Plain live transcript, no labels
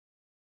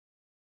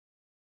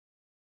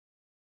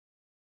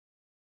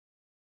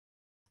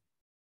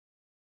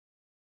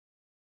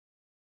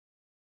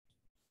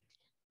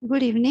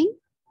Good evening.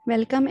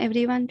 Welcome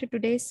everyone to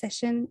today's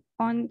session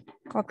on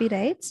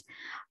copyrights.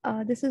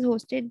 This is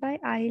hosted by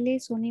ILA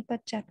Sonipat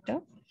chapter.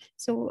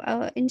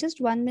 In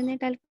just 1 minute,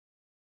 I'll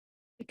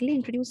quickly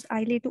introduce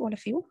ILA to all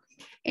of you.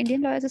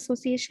 Indian Lawyers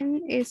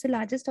Association is the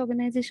largest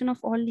organization of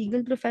all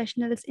legal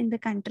professionals in the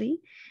country,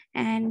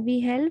 and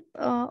we help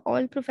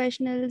all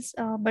professionals,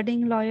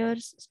 budding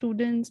lawyers,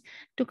 students,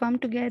 to come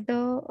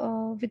together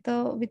with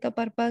a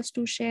purpose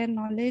to share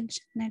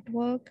knowledge,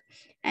 network,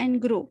 and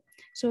grow.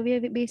 So we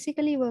are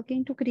basically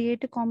working to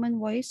create a common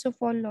voice of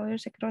all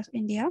lawyers across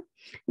India.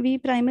 We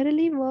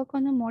primarily work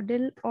on a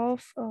model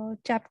of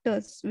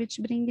chapters which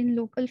bring in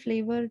local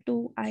flavor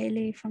to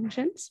ILA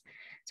functions.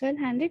 So I'll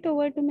hand it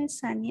over to Ms.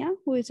 Sania,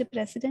 who is the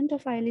president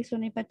of ILA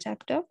Sonipat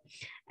chapter.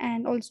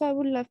 And also I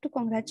would love to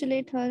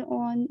congratulate her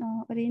on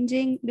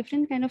arranging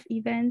different kind of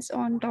events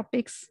on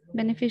topics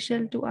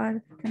beneficial to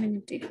our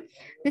community.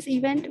 This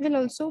event will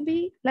also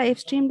be live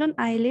streamed on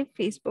ILA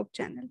Facebook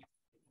channel.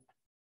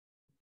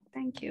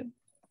 Thank you.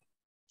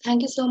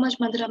 Thank you so much,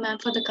 Madhura ma'am,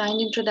 for the kind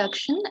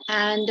introduction.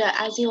 And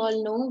as you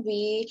all know,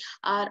 we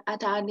are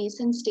at our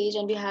nascent stage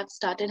and we have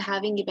started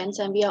having events,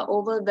 and we are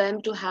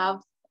overwhelmed to have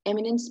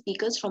eminent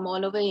speakers from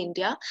all over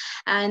India.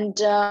 And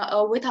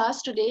with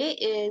us today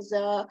is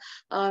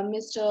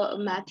Mr.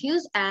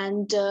 Matthews,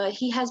 and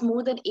he has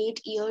more than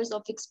 8 years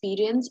of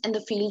experience in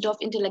the field of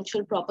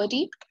intellectual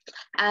property.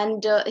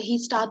 And he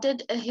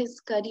started his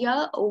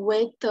career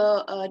with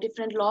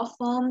different law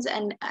firms,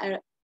 and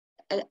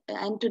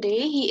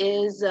today he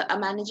is a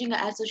managing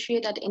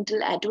associate at Intel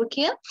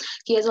Advocate.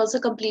 He has also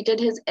completed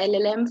his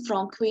LLM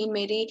from Queen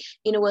Mary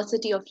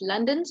University of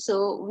London.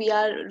 So we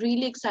are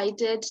really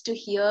excited to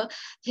hear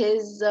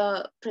his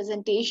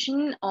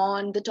presentation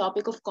on the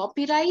topic of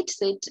copyright.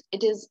 So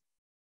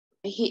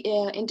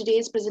in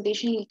today's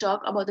presentation, he'll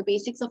talk about the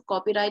basics of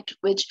copyright,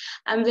 which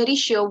I'm very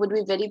sure would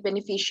be very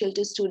beneficial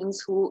to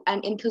students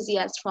and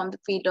enthusiasts from the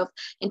field of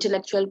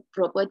intellectual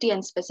property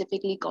and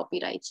specifically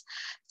copyrights.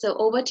 So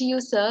over to you,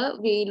 sir.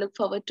 We look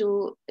forward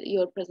to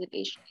your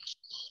presentation.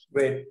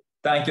 Great.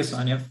 Thank you,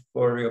 Sonia,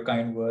 for your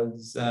kind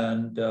words.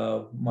 And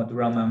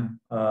Madhura ma'am,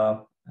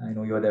 I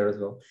know you're there as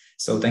well.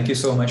 So thank you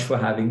so much for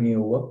having me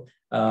over.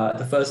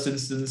 The first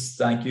instance,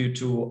 thank you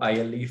to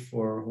ILE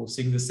for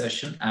hosting this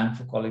session and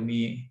for calling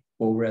me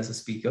over as a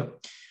speaker.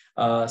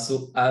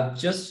 So I've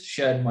just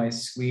shared my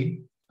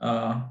screen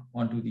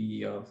onto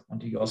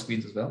your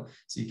screens as well,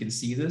 so you can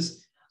see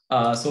this.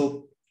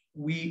 So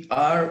we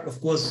are, of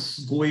course,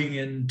 going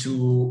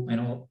into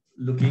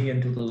looking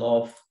into the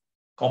law of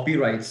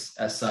copyrights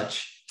as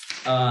such,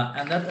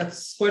 and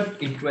that's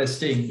quite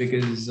interesting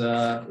because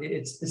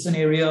it's an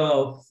area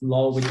of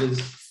law which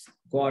has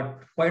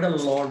got quite a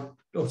lot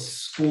of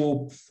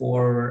scope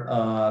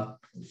for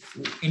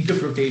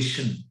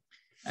interpretation.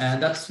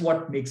 And that's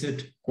what makes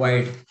it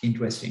quite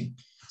interesting.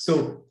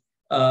 So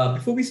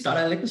before we start,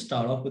 I'd like to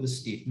start off with a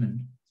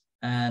statement.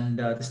 And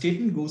the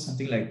statement goes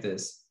something like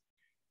this.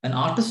 An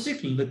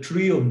artistic,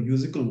 literary, or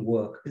musical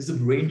work is the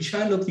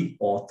brainchild of the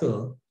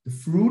author, the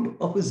fruit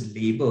of his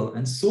labor,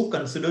 and so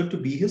considered to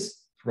be his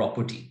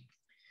property.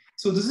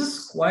 So this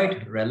is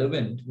quite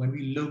relevant when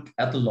we look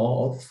at the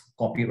law of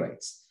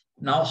copyrights.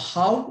 Now,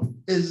 how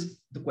is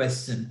the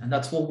question? And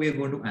that's what we're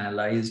going to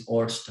analyze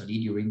or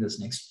study during this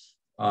next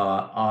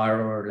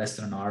hour or less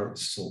than an hour or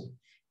so.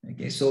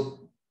 Okay,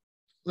 so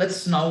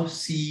let's now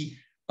see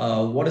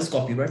what is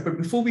copyright. But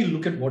before we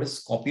look at what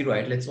is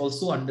copyright, let's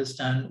also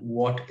understand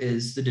what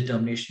is the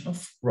determination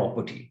of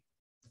property.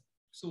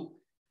 So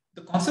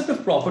the concept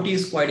of property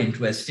is quite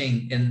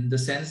interesting in the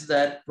sense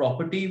that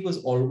property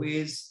was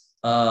always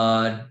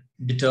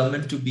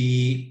determined to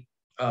be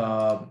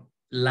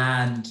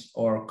land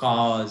or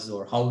cars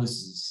or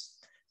houses.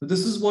 So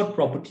this is what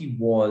property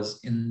was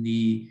in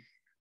the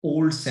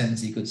old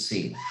sense, you could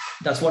say.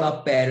 That's what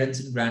our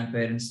parents and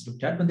grandparents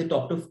looked at when they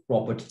talked of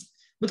property.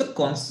 But the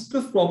concept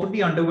of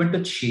property underwent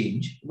a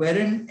change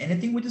wherein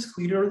anything which is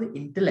created out of the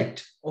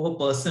intellect of a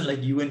person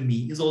like you and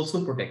me is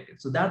also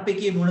protected. So that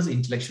became known as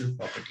intellectual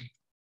property.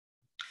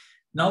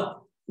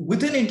 Now,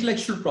 within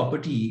intellectual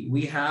property,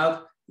 we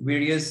have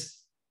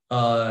various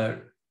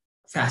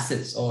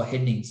facets or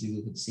headings,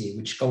 you could say,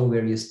 which cover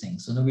various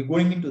things. So now we're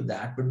going into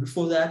that. But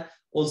before that,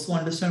 also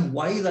understand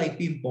why is IP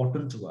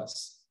important to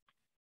us.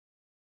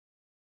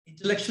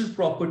 Intellectual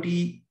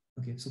property,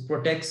 okay, so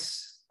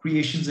protects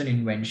creations and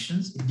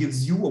inventions. It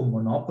gives you a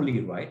monopoly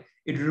right.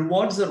 It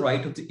rewards the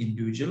right of the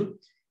individual.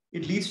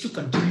 It leads to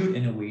continued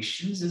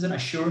innovations. There's an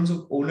assurance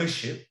of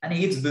ownership and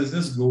aids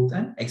business growth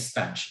and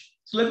expansion.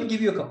 So let me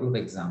give you a couple of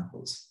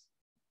examples.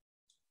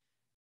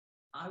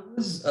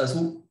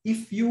 So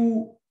if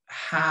you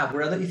have,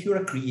 rather if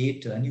you're a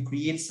creator and you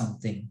create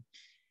something,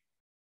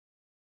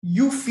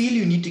 you feel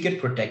you need to get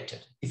protected.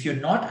 If you're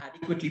not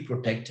adequately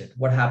protected,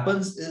 what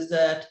happens is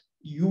that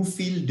you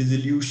feel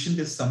disillusioned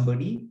if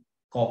somebody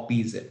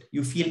copies it.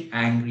 You feel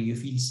angry, you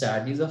feel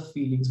sad. These are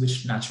feelings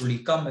which naturally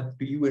come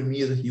to you and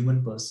me as a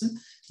human person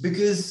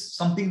because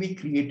something we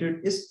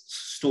created is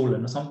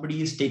stolen or somebody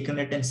has taken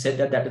it and said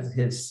that that is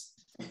his.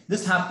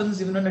 This happens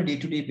even on a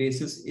day-to-day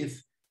basis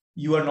if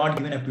you are not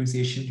given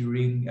appreciation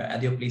during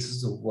at your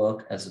places of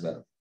work as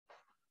well.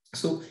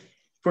 So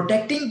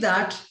protecting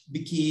that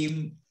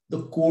became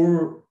the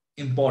core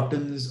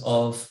importance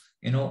of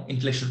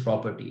intellectual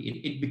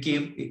property.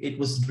 It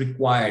was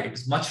required, it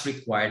was much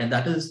required, and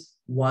that is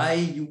why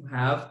you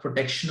have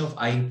protection of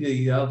IP.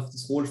 You have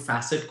this whole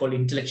facet called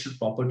intellectual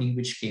property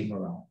which came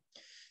around.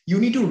 You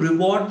need to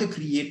reward the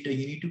creator,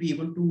 you need to be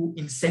able to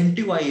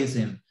incentivize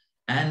him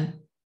and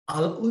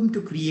allow him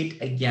to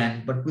create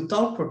again, but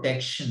without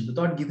protection,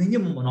 without giving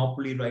him a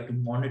monopoly right to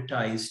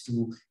monetize,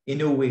 to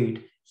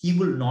innovate, he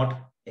will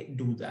not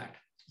do that.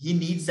 He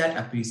needs that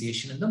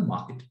appreciation in the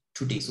market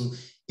today. So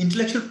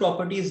intellectual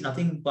property is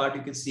nothing but,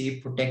 you can say,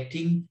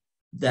 protecting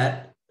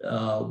that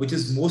which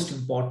is most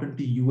important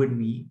to you and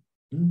me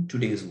in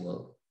today's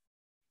world.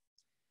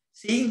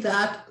 Saying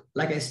that,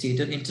 like I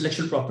stated,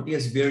 intellectual property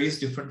has various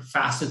different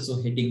facets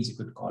or headings, you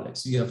could call it.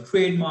 So you have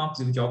trademarks,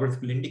 you have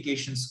geographical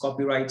indications,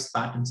 copyrights,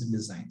 patents, and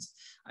designs.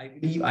 I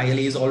believe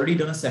ILA has already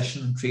done a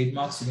session on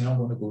trademarks, so we're not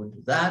going to go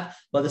into that.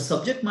 But the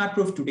subject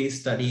matter of today's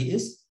study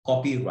is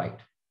copyright.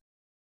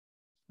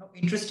 Now,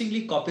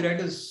 interestingly, copyright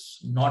is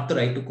not the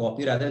right to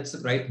copy, rather it's the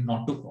right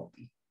not to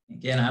copy.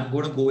 Again, I'm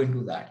going to go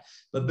into that.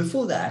 But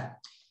before that,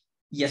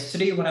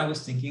 yesterday when I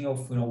was thinking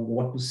of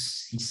what to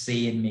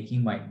say and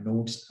making my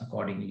notes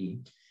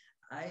accordingly,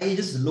 I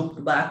just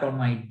looked back on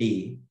my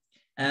day.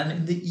 And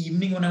in the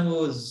evening when I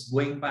was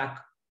going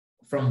back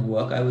from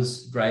work, I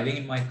was driving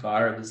in my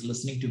car, I was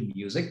listening to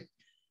music,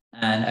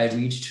 and I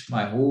reached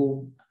my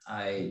home,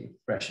 I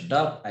freshened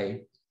up,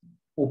 I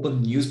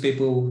opened the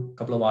newspaper, a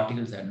couple of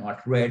articles I had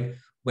not read,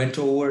 went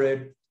over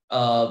it.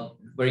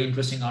 Very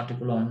interesting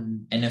article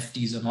on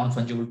NFTs or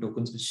non-fungible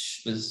tokens,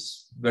 which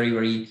was very,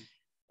 very,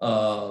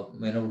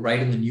 right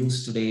in the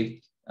news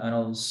today. And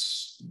I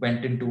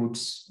went into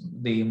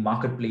the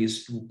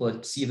marketplace to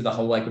see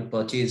how I could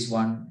purchase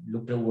one,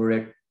 looked over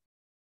it.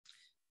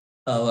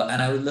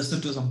 And I would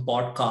listen to some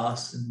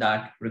podcasts in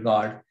that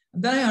regard.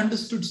 And then I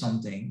understood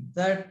something,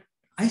 that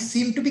I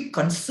seem to be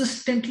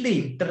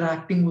consistently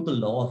interacting with the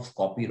law of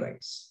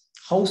copyrights.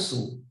 How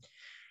so?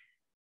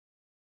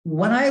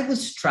 When I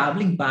was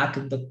traveling back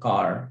in the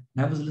car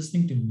and I was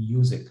listening to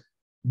music,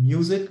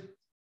 music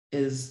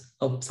is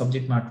a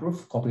subject matter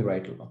of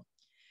copyright law.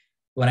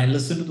 When I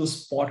listened to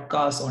those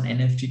podcasts on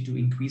NFT to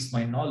increase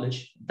my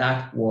knowledge,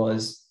 that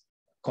was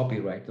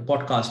copyright. The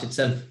podcast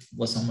itself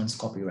was someone's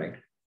copyright.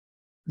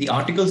 The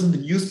articles in the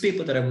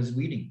newspaper that I was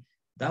reading,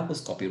 that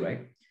was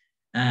copyright.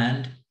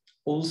 And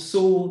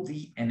also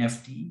the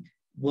NFT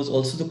was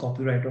also the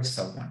copyright of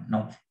someone.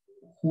 Now,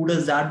 who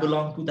does that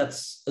belong to?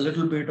 That's a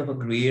little bit of a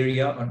gray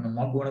area, and I'm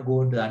not going to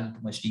go into that in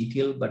too much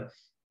detail. But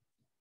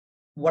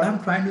what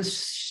I'm trying to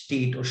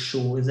state or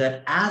show is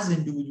that as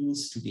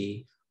individuals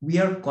today, we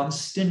are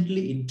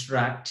constantly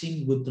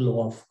interacting with the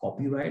law of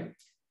copyright,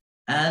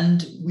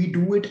 and we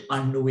do it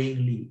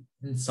unknowingly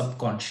and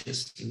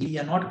subconsciously. We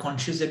are not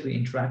conscious that we're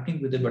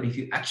interacting with it, but if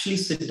you actually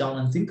sit down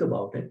and think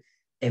about it,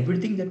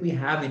 everything that we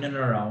have in and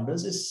around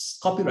us is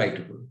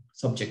copyrightable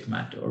subject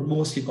matter, or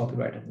mostly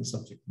copyrightable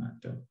subject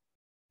matter.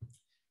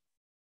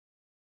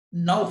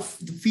 Now,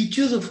 the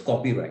features of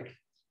copyright.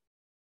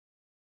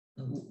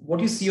 What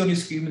you see on your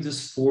screen is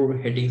just 4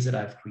 headings that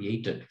I've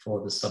created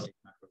for the subject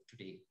matter of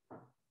today.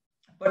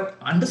 But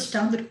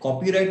understand that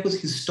copyright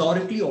was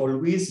historically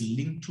always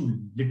linked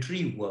to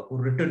literary work or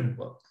written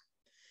work.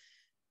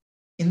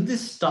 In the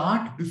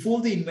start,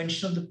 before the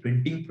invention of the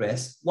printing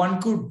press,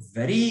 one could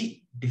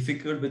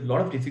with a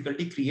lot of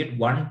difficulty, create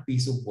one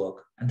piece of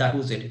work. And that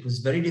was it. It was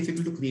very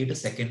difficult to create a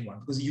second one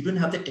because you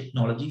didn't have the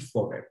technology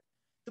for it.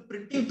 The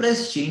printing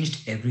press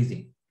changed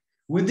everything.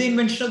 With the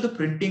invention of the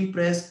printing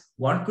press,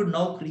 one could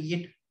now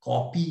create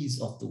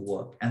copies of the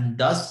work, and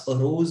thus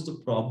arose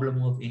the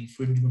problem of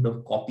infringement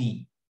of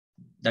copying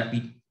that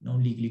we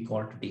legally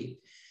call today.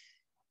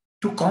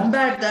 To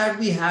combat that,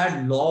 we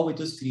had law which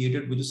was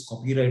created, which is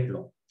copyright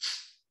law.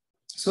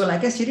 So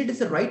like I said, it is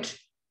the right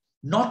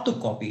not to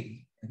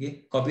copy.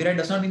 Okay, copyright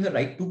does not mean the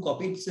right to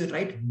copy, it's the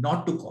right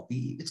not to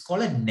copy. It's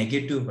called a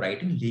negative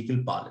right in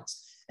legal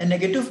parlance. A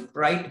negative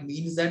right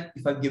means that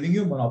if I'm giving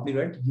you a monopoly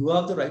right, you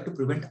have the right to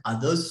prevent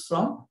others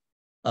from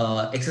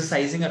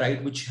exercising a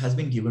right which has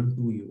been given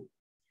to you.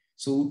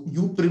 So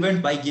you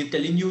prevent, by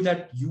telling you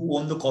that you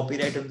own the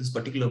copyright of this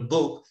particular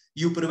book,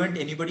 you prevent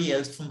anybody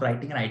else from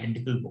writing an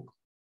identical book.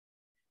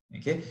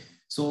 Okay,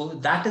 so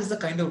that is the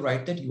kind of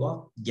right that you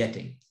are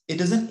getting. It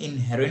is an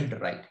inherent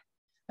right.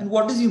 And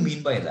what does you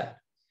mean by that?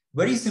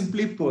 Very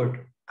simply put,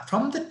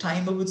 from the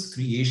time of its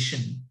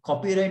creation,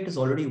 copyright is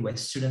already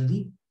vested in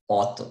the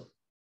author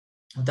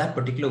of that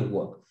particular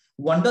work.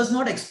 One does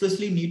not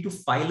expressly need to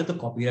file at the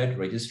copyright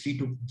registry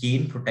to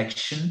gain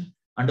protection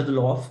under the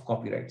law of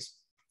copyrights.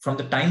 From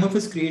the time of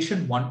its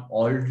creation, one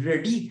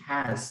already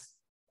has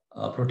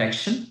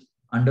protection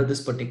under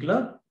this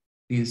particular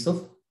piece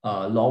of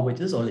law, which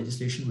is, or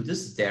legislation, which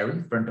is there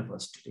in front of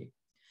us today.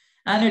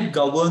 And it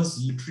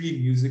governs literary,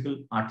 musical,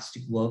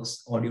 artistic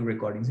works, audio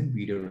recordings, and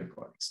video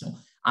recordings. Now,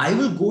 I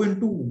will go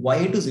into why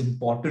it is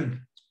important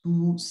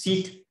to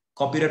seek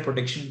copyright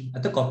protection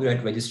at the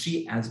copyright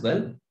registry as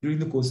well during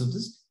the course of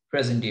this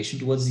presentation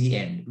towards the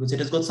end, because it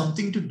has got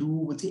something to do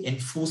with the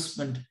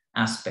enforcement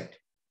aspect.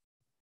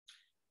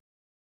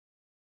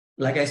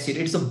 Like I said,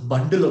 it's a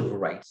bundle of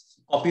rights.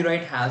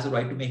 Copyright has a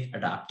right to make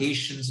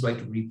adaptations, right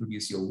to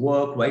reproduce your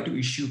work, right to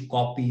issue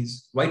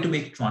copies, right to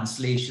make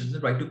translations,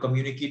 and right to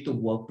communicate the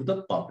work to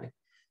the public.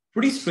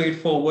 Pretty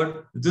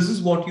straightforward. This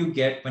is what you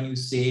get when you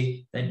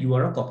say that you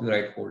are a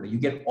copyright holder. You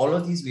get all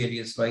of these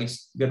various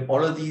rights, you get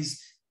all of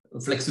these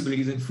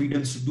flexibilities and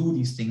freedoms to do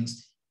these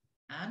things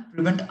and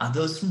prevent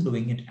others from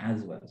doing it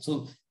as well.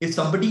 So if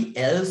somebody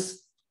else,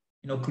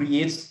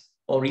 creates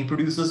or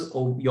reproduces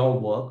your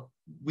work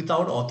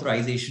without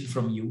authorization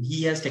from you,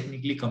 he has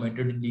technically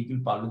committed in legal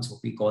parlance what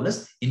we call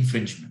as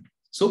infringement.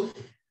 So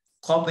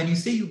when you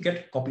say you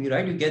get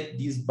copyright, you get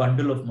these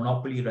bundle of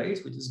monopoly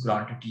rights, which is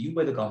granted to you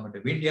by the government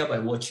of India by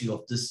virtue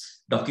of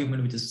this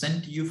document, which is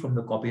sent to you from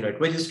the copyright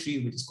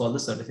registry, which is called the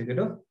certificate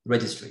of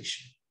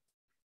registration.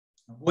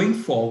 Going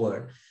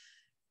forward,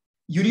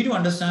 you need to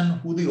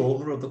understand who the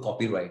owner of the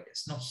copyright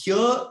is. Now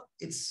here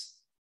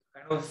it's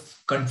kind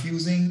of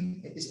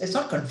confusing. It's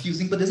not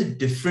confusing, but there's a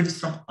difference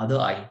from other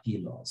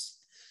IP laws.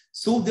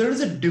 So there is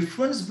a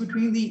difference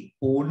between the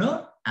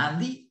owner and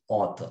the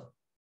author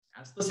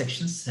as per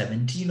section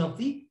 17 of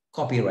the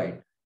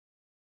copyright.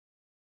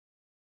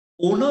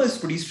 Owner is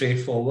pretty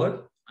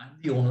straightforward. I'm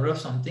the owner of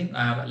something.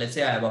 Let's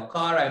say I have a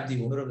car. I'm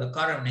the owner of the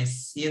car. And when I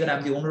say that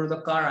I'm the owner of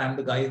the car, I'm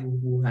the guy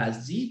who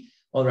has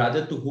or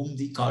rather to whom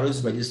the car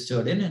is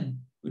registered in and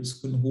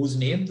in whose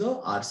name the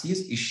RC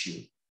is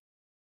issued.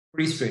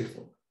 Pretty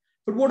straightforward.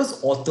 But what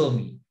does author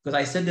mean? Because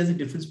I said there's a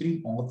difference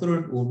between author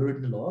and owner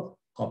in the law of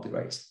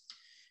copyrights.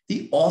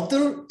 The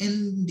author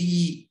in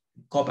the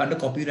under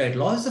copyright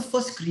law is the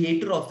first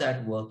creator of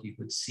that work, you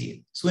could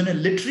say. So in a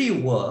literary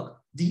work,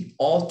 the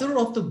author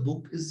of the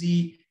book is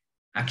the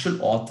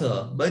actual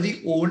author, but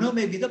the owner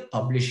may be the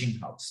publishing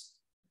house.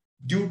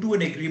 Due to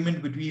an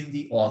agreement between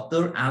the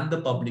author and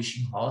the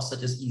publishing house,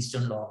 such as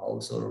Eastern Law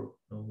House or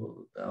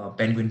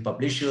Penguin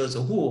Publishers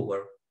or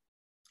whoever,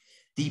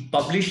 the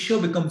publisher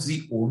becomes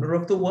the owner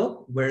of the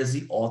work, whereas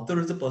the author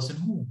is the person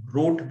who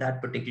wrote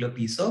that particular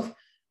piece of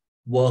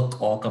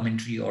work or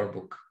commentary or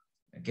book.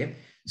 Okay,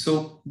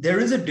 so there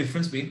is a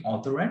difference between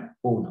author and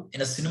owner.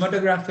 In a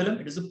cinematograph film,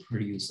 it is a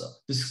producer.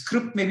 The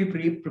script may be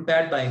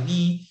prepared by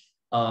me.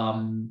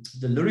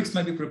 The lyrics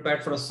might be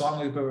prepared for a song,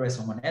 may be prepared by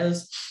someone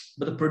else,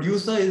 but the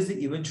producer is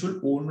the eventual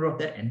owner of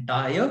the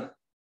entire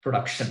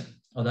production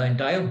or the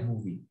entire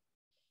movie.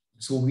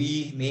 So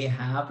we may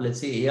have,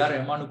 let's say, A.R.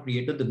 Rahman who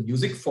created the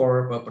music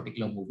for a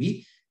particular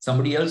movie,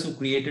 somebody else who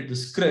created the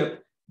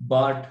script,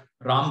 but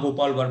Ram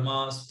Gopal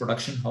Verma's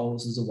production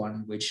house is the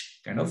one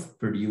which kind of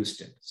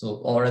produced it. So,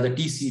 or the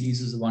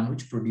T-Series is the one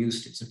which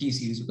produced it. So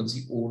T-Series becomes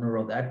the owner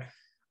of that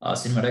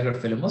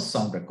cinematograph film or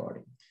sound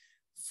recording.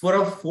 For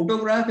a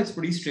photograph, it's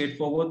pretty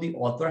straightforward. The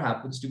author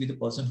happens to be the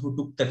person who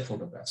took that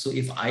photograph. So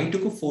if I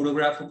took a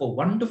photograph of a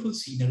wonderful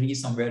scenery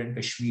somewhere in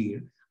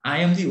Kashmir, I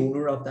am the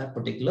owner of that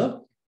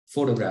particular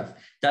photograph.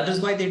 That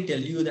is why they tell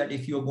you that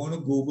if you're going to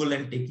Google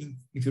and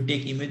if you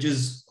take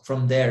images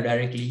from there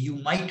directly, you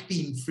might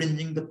be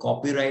infringing the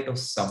copyright of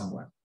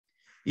someone.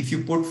 If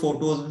you put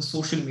photos on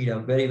social media,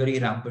 very, very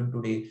rampant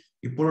today,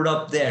 you put it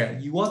up there,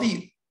 you are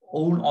the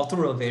own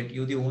author of it,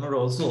 you're the owner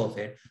also of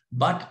it,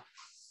 but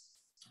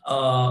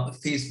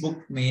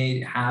Facebook may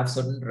have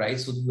certain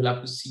rights, so you will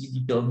have to see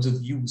the terms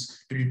of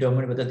use to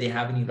determine whether they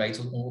have any rights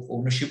of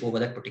ownership over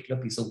that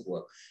particular piece of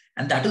work.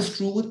 And that is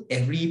true with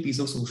every piece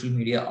of social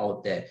media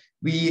out there.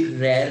 We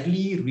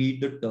rarely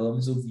read the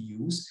terms of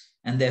use,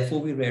 and therefore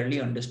we rarely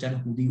understand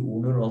who the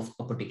owner of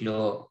a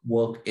particular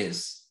work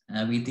is.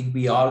 We think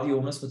we are the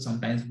owners, but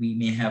sometimes we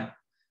may have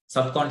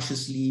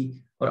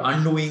subconsciously or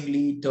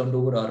unknowingly turned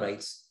over our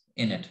rights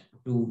in it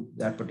to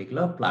that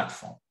particular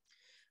platform.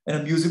 In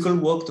a musical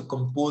work, the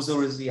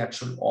composer is the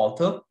actual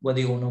author, where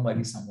the owner might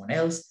be someone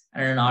else.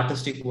 And in an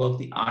artistic work,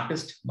 the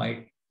artist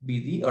might be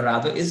the, or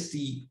rather is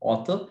the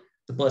author,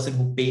 the person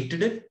who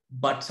painted it,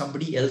 but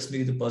somebody else may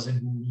be the person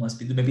who must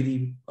be,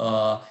 maybe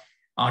the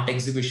art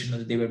exhibition,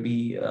 or they will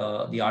be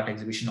the art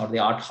exhibition or the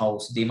art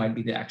house. They might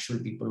be the actual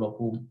people of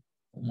who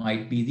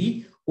might be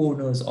the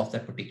owners of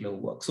that particular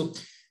work. So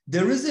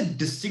there is a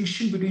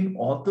distinction between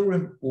author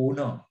and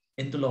owner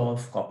in the law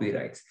of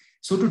copyrights.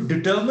 So to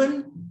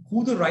determine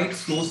who the right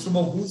flows from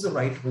or who's the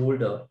right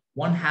holder,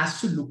 one has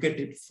to look at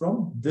it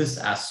from this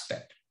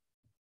aspect.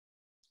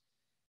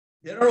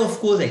 There are, of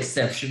course,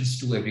 exceptions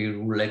to every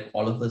rule. Like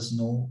all of us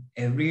know,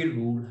 every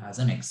rule has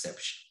an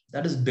exception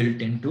that is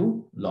built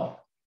into law.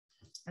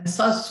 And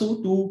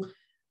so too,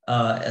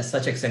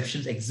 such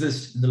exceptions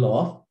exist in the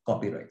law of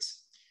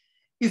copyrights.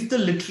 If the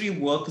literary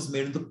work is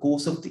made in the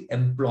course of the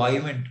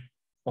employment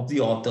of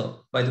the author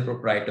by the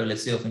proprietor,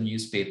 let's say of a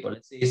newspaper,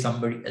 let's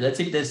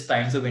say there's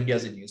Times of India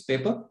as a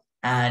newspaper,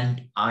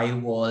 and I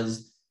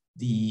was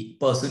the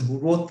person who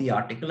wrote the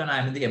article and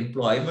I'm in the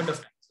employment of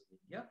Times of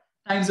India.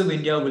 Times of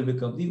India will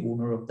become the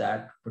owner of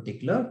that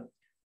particular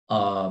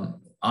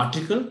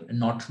article and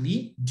not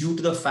me, due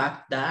to the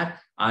fact that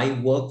I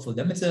work for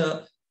them. It's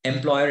a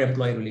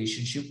employer-employee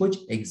relationship which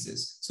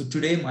exists. So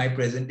today, my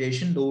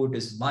presentation, though it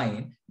is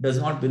mine, does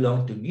not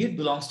belong to me. It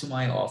belongs to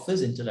my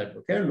office, Intel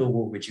Advocare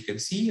logo, which you can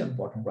see on the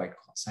bottom right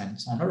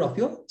corner of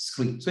your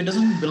screen. So it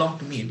doesn't belong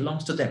to me, it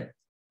belongs to them.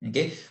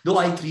 Okay, though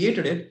I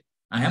created it,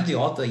 I am the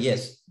author,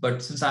 yes,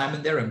 but since I'm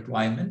in their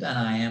employment and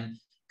I am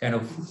kind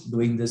of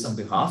doing this on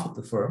behalf of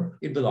the firm,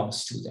 it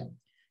belongs to them.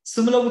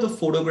 Similar with a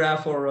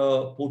photograph or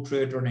a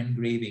portrait or an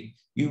engraving,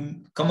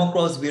 you come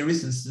across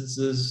various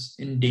instances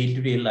in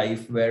day-to-day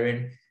life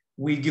wherein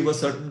we give a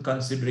certain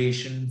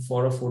consideration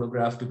for a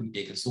photograph to be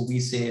taken. So we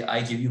say,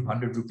 I give you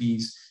 100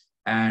 rupees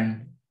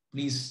and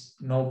please,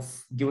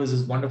 give us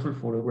this wonderful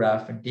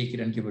photograph and take it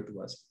and give it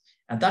to us.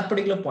 At that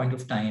particular point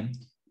of time,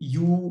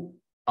 you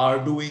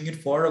are doing it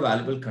for a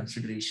valuable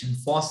consideration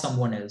for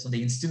someone else, on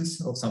the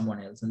instance of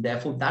someone else. And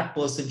therefore, that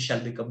person shall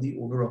become the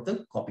owner of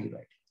the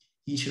copyright.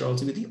 He should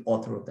also be the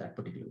author of that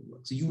particular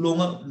work. So you no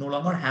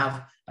longer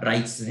have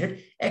rights in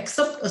it,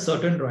 except a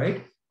certain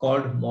right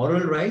called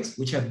moral rights,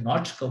 which I've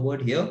not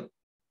covered here,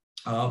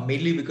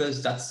 mainly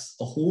because that's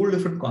a whole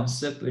different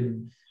concept.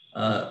 You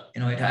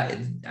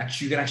can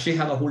actually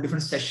have a whole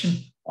different session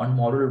on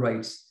moral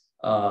rights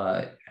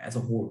as a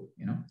whole.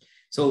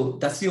 So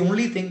that's the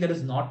only thing that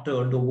is not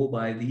turned over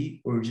by the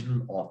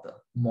original author,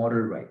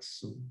 moral rights.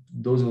 So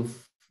those who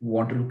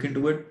want to look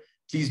into it,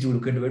 please do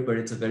look into it, but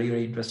it's a very,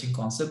 very interesting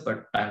concept,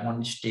 but one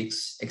which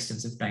takes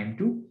extensive time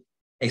to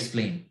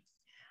explain.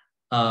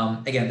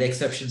 Again, the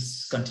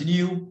exceptions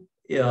continue.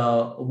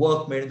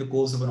 Work made in the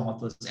course of an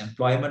author's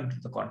employment,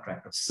 the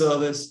contract of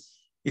service.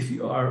 If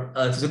you are,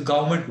 it's a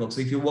government work. So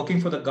if you're working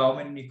for the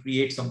government and you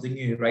create something,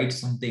 you write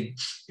something,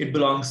 it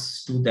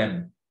belongs to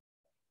them.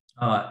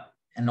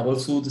 And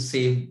also the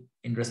same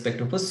in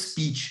respect of a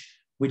speech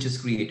which is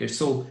created.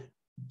 So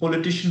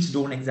politicians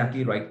don't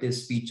exactly write their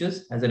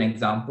speeches. As an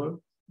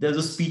example, there's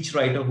a speech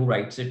writer who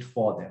writes it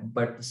for them,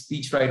 but the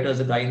speech writer is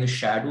a guy in the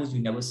shadows.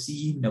 You never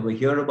see him, never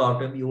hear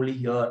about him. You only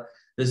hear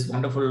this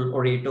wonderful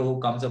orator who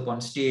comes up on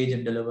stage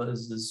and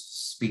delivers this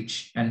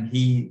speech, and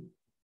he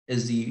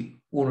is the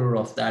owner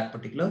of that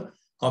particular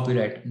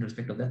copyright in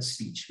respect of that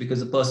speech, because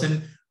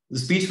the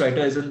speech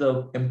writer is in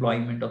the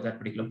employment of that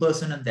particular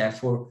person, and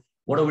therefore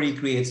whatever he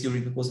creates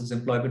during the course of his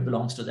employment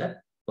belongs to that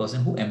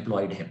person who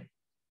employed him.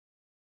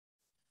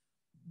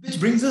 Which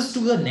brings us to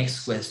the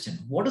next question.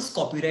 What is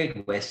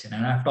copyright vesting?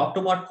 And I've talked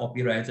about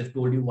copyrights. I've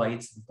told you why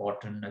it's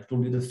important. I've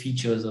told you the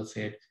features of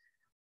it.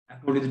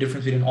 I've told you the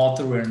difference between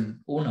author and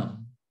owner.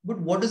 But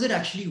what does it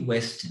actually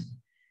vest in?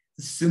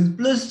 The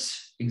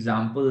simplest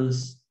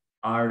examples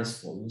are as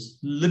follows.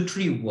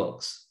 Literary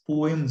works,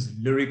 poems,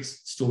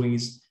 lyrics,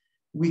 stories.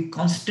 We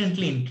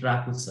constantly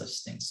interact with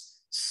such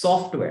things.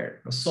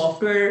 Software.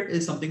 Software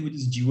is something which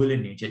is dual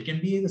in nature. It can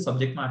be the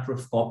subject matter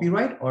of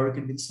copyright, or it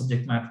can be the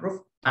subject matter of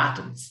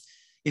patents.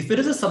 If it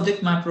is a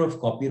subject matter of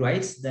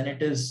copyrights, then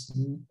it is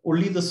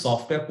only the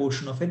software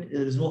portion of it.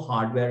 There is no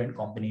hardware in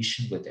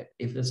combination with it.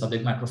 If it's a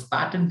subject matter of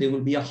patent, there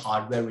will be a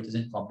hardware which is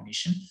in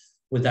combination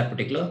with that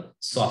particular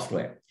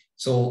software.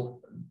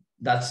 So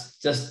that's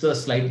just the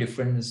slight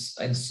difference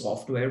in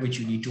software which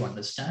you need to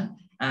understand.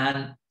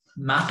 And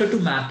matter to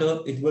matter,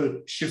 it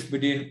will shift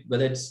between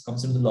whether it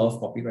comes into the law of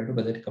copyright or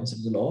whether it comes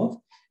into the law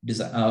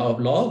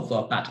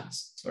of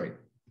patents. Sorry.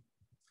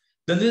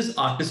 Then there's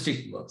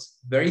artistic works.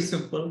 Very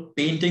simple: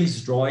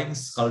 paintings,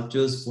 drawings,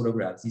 sculptures,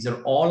 photographs. These are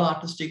all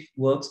artistic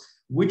works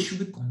which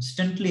we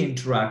constantly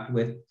interact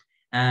with,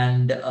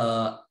 and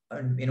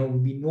we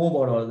know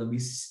about all of them.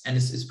 And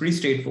it's pretty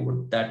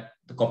straightforward that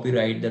the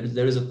copyright,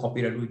 there is a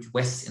copyright which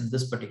vests in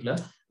this particular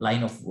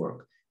line of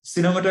work.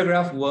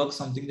 Cinematograph work,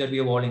 something that we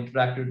have all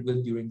interacted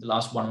with during the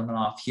last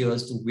 1.5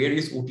 years through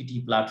various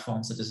OTT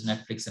platforms such as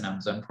Netflix and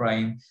Amazon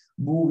Prime,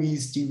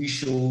 movies, TV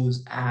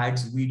shows,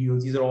 ads,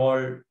 videos. These are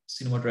all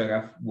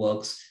cinematograph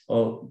works,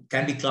 or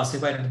can be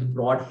classified under the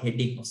broad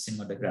heading of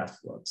cinematograph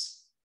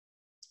works.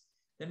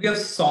 Then we have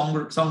sound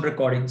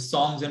recordings,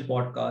 songs and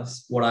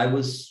podcasts, what I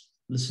was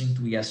listening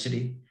to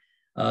yesterday,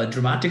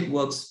 dramatic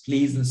works,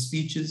 plays and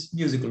speeches,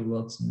 musical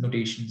works,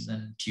 notations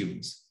and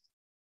tunes.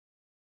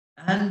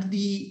 And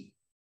the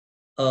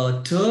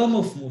term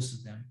of most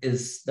of them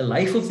is the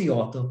life of the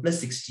author plus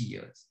 60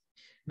 years.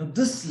 Now,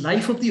 this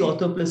life of the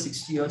author plus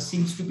 60 years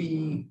seems to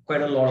be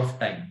quite a lot of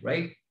time,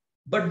 right?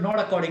 But not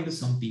according to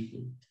some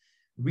people.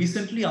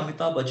 Recently,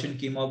 Amitabh Bachchan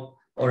came up,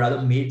 or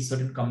rather made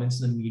certain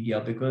comments in the media,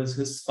 because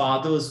his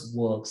father's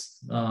works,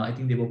 I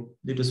think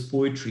it was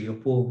poetry or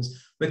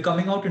poems, were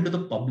coming out into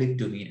the public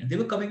domain. And they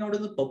were coming out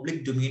in the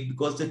public domain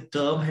because the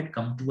term had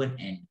come to an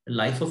end. The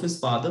life of his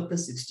father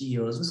plus 60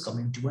 years was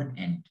coming to an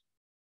end.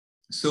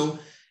 So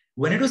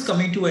when it was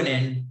coming to an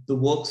end, the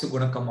works are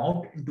going to come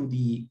out into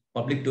the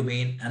public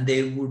domain, and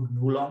there would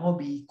no longer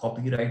be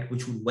copyright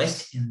which would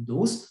vest in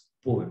those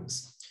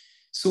poems.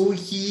 So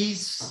he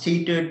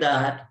stated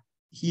that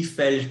he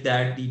felt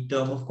that the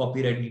term of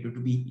copyright needed to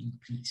be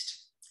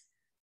increased.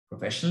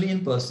 Professionally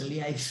and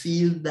personally, I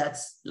feel that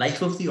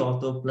life of the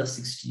author plus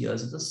 60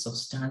 years is a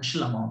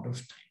substantial amount of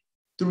time.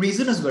 The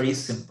reason is very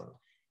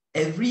simple.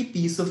 Every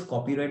piece of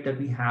copyright that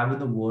we have in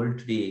the world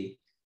today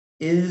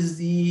is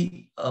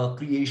the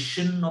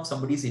creation of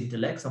somebody's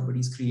intellect,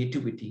 somebody's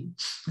creativity,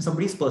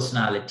 somebody's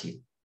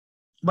personality.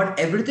 But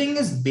everything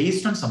is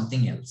based on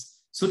something else.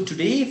 So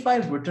today, if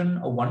I've written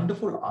a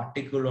wonderful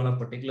article on a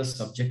particular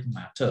subject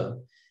matter,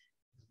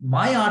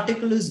 my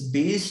article is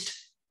based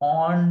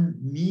on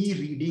me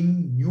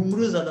reading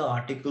numerous other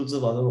articles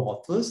of other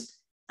authors,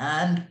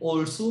 and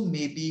also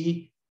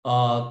maybe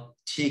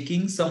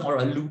taking some or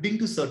alluding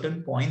to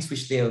certain points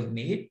which they have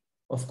made.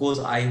 Of course,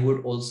 I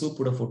would also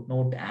put a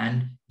footnote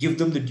and give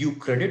them the due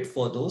credit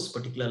for those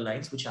particular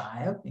lines which I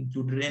have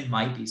included in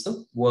my piece of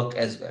work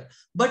as well.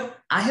 But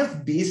I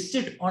have based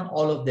it on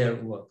all of their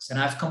works, and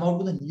I've come out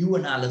with a new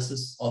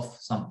analysis of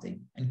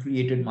something and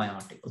created my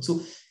article.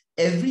 So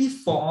every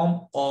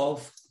form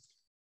of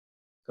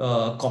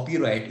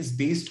copyright is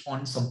based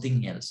on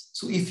something else.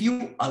 So if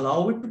you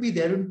allow it to be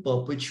there in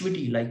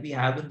perpetuity, like we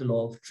have in the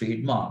law of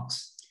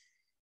trademarks,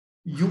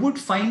 you would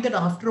find that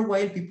after a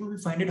while, people will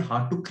find it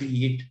hard to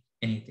create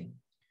anything.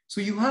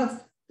 So you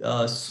have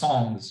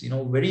songs,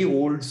 very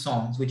old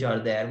songs which are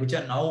there, which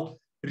are now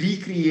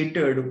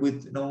recreated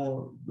with,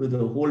 with a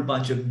whole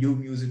bunch of new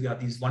music. You have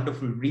these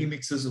wonderful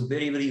remixes of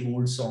very, very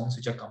old songs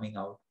which are coming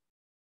out.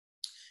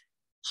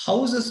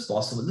 How is this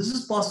possible? This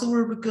is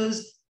possible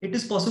because it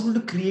is possible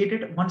to create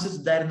it once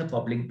it's there in the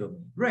public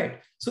domain, right?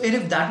 So, and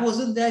if that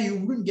wasn't there, you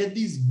wouldn't get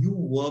these new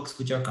works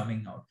which are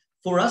coming out.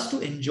 For us to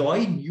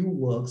enjoy new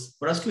works,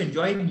 for us to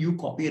enjoy new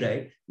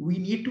copyright, we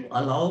need to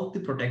allow the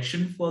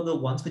protection for the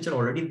ones which are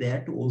already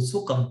there to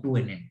also come to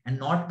an end and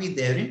not be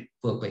there in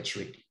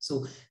perpetuity.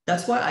 So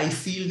that's why I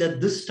feel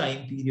that this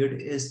time period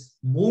is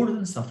more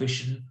than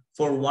sufficient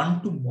for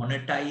one to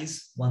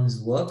monetize one's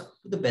work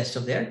to the best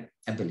of their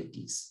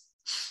abilities.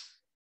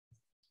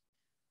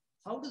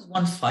 How does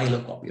one file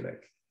a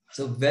copyright? It's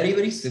a very,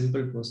 very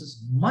simple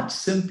process, much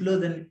simpler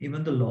than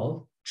even the law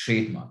of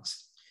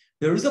trademarks.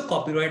 There is a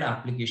copyright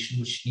application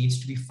which needs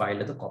to be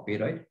filed at the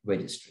copyright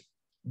registry.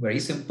 Very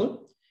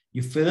simple.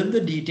 You fill in the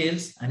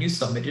details and you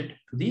submit it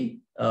to the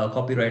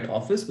Copyright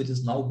Office, which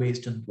is now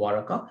based in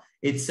Dwarka.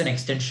 It's an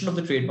extension of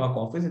the Trademark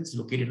Office. It's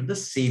located in the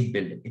same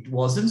building. It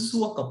wasn't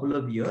so a couple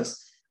of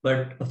years,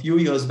 but a few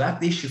years back,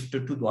 they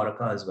shifted to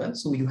Dwarka as well.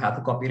 So you have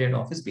the Copyright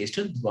Office based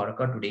in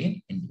Dwarka today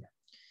in India.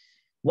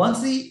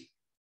 Once the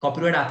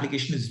copyright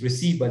application is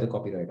received by the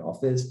Copyright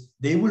Office,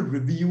 they will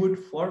review it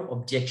for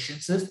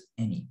objections, if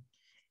any.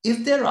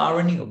 If there are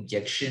any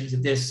objections,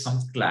 if there's some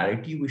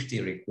clarity which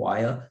they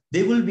require,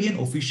 there will be an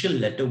official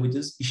letter which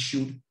is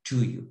issued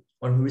to you.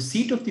 On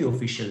receipt of the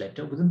official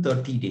letter, within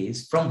 30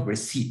 days from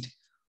receipt,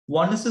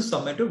 one is to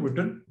submit a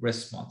written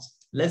response.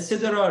 Let's say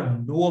there are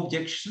no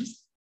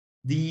objections,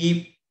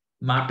 the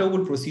matter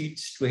will proceed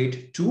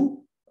straight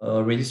to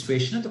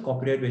registration, and the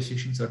copyright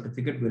registration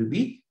certificate will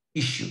be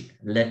issued.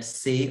 Let's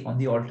say on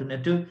the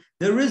alternative,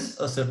 there is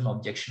a certain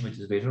objection which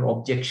is raised, or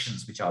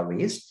objections which are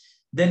raised,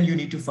 then you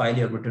need to file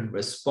your written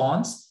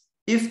response.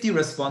 If the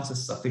response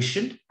is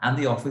sufficient and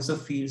the officer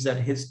feels that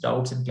his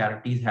doubts and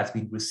clarities has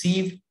been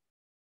received,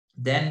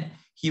 then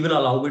he will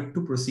allow it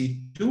to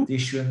proceed to the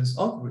issuance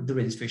of the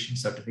registration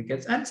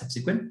certificates and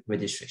subsequent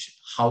registration.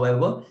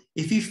 However,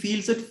 if he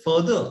feels that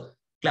further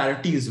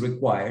clarity is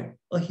required,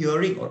 a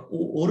hearing or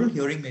oral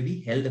hearing may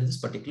be held in this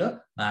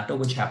particular matter,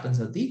 which happens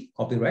at the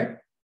copyright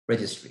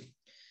registry.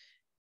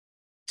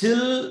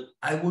 Till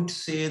I would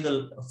say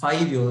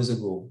 5 years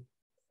ago,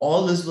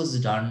 all this was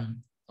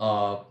done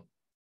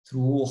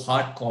through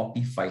hard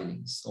copy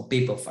filings or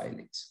paper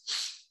filings.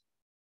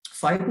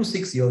 5 to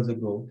 6 years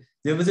ago,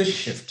 there was a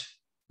shift.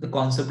 The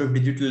concept of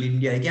digital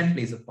India again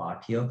plays a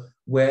part here,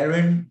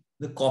 wherein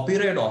the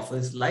Copyright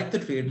Office, like the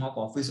Trademark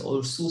Office,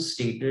 also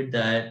stated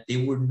that they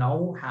would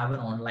now have an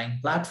online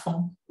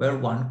platform where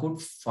one could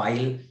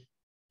file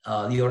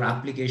your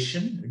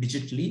application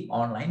digitally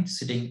online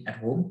sitting at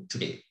home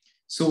today.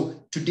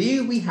 So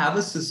today we have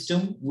a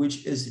system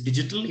which is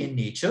digital in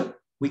nature.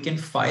 We can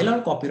file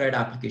our copyright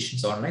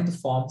applications online. The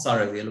forms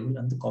are available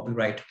on the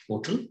copyright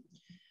portal.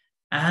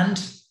 And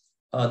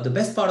the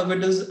best part of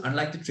it is,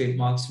 unlike the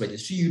trademarks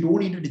registry, you don't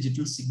need a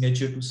digital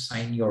signature to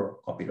sign your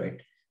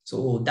copyright.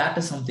 So that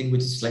is something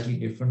which is slightly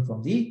different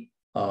from the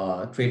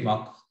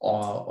trademark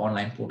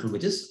online portal,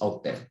 which is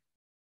out there.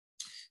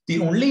 The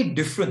only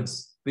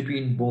difference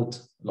between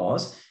both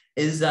laws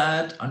is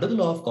that under the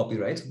law of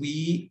copyrights,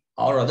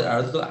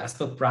 as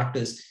per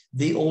practice,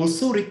 they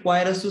also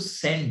require us to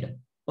send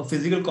a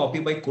physical copy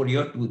by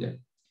courier to them.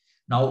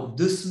 Now,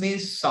 this may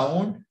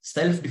sound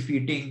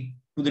self-defeating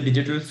to the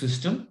digital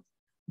system,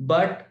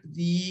 but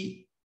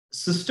the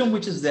system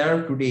which is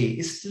there today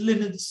is still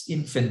in its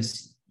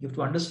infancy. You have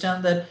to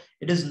understand that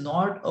it is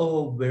not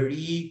a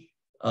very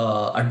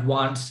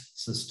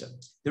advanced system.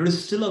 There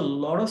is still a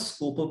lot of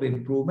scope of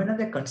improvement, and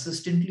they're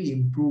consistently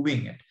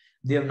improving it.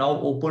 They have now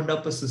opened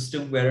up a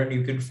system where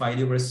you can file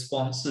your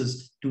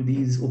responses to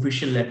these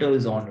official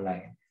letters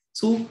online.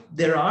 So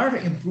there are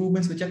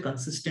improvements which are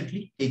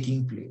consistently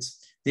taking place.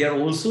 They are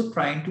also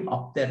trying to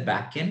up their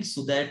backend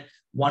so that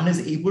one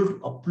is able to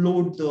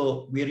upload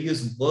the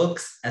various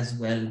works as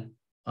well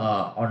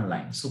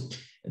online. So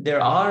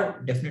there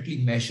are definitely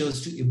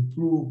measures to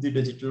improve the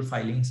digital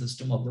filing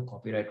system of the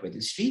copyright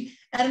registry.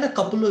 And in a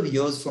couple of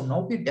years from now,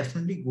 we're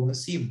definitely going to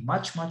see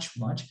much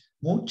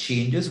more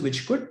changes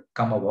which could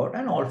come about,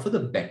 and all for the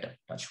better.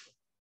 Touch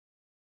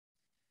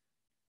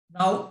wood.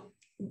 Now,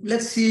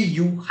 let's say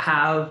you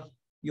have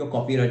your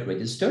copyright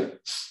registered.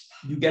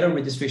 You get a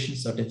registration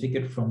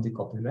certificate from the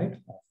Copyright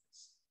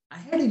Office. I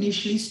had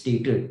initially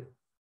stated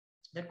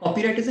that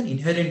copyright is an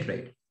inherent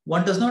right.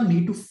 One does not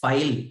need to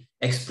file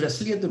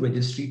expressly at the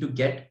registry to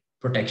get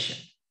protection.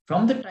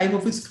 From the time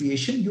of its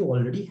creation, you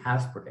already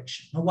have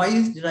protection. Now, why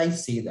did I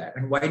say that?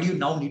 And why do you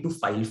now need to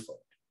file for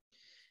it?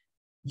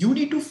 You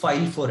need to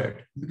file for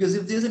it because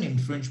if there's an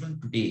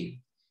infringement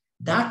today,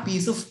 that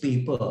piece of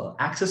paper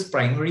acts as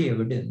primary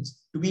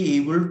evidence to be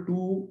able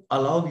to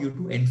allow you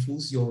to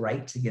enforce your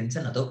rights against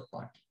another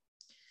party.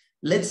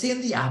 Let's say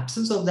in the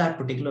absence of that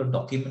particular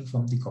document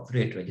from the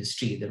copyright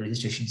registry, the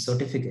registration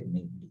certificate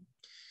namely,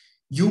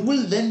 you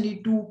will then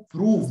need to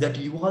prove that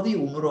you are the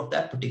owner of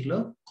that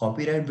particular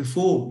copyright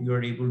before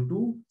you're able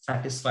to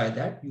satisfy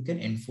that you can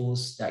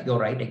enforce that your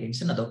right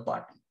against another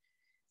party.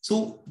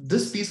 So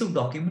this piece of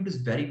document is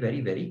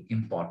very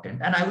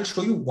important. And I will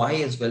show you why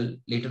as well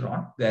later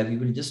on, where we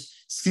will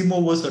just skim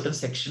over certain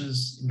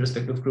sections in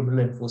respect of criminal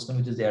enforcement,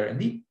 which is there in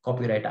the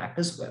Copyright Act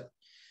as well.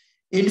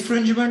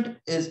 Infringement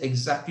is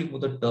exactly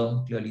what the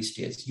term clearly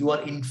states. You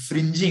are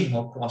infringing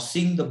or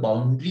crossing the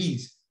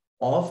boundaries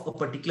of a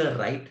particular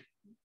right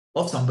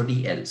of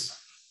somebody else.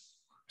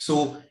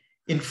 So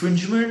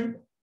infringement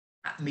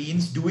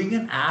means doing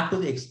an act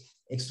of the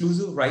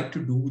exclusive right to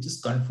do, which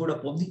is conferred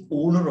upon the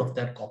owner of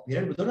that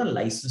copyright without a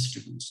license to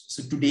do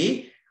so. So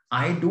today,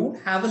 I don't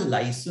have a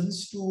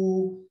license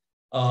to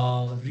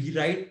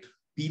rewrite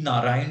P.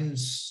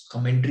 Narayan's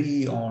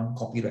commentary on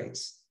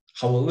copyrights.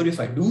 However, if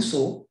I do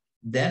so,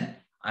 then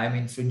I'm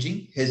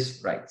infringing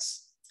his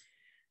rights.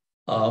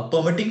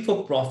 Permitting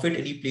for profit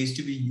any place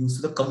to be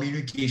used for the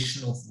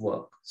communication of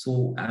work.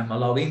 So I'm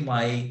allowing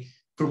my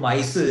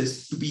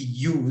premises to be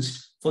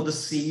used for the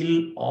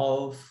sale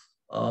of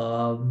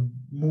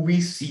movie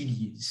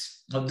CDs.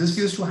 Now, this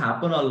used to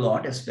happen a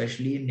lot,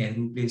 especially in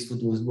Nehru Place for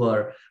those who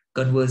are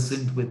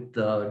conversant with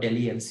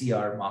Delhi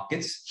NCR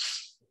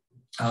markets.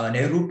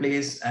 Nehru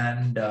Place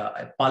and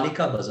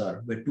Palika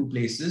Bazaar were two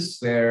places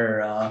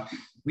where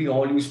we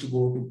all used to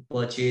go to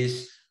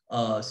purchase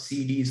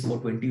CDs for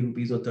 20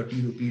 rupees or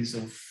 30 rupees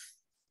of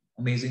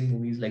amazing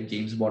movies like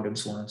James Bond and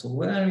so on and so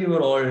forth. And we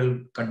were all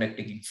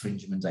conducting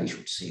infringements, I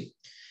should say.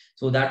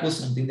 So that was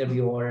something that we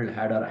all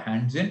had our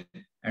hands in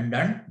and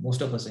done,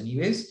 most of us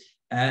anyways.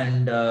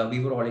 And we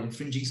were all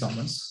infringing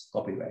someone's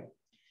copyright.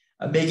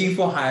 Making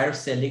for hire,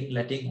 selling,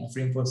 letting,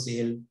 offering for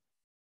sale,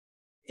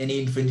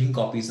 any infringing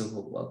copies of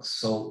works.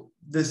 So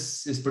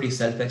this is pretty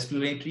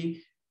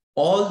self-explanatory.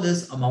 All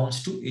this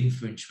amounts to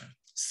infringement.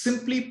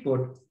 Simply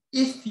put,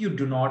 if you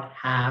do not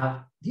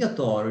have the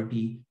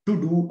authority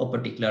to do a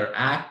particular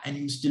act and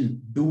you still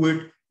do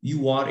it,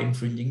 you are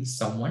infringing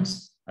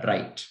someone's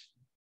right.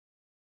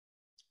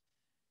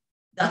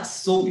 That's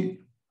so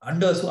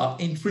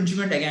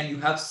infringement, again, you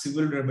have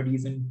civil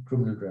remedies and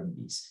criminal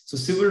remedies. So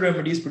civil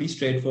remedies pretty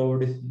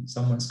straightforward. If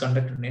someone's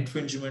conducted an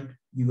infringement,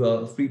 you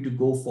are free to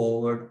go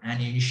forward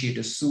and initiate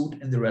a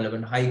suit in the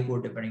relevant high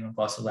court, depending on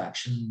cause of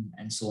action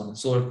and so on and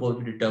so forth,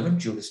 to determine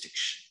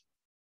jurisdiction.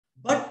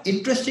 But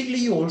interestingly,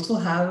 you also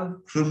have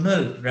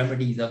criminal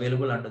remedies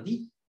available under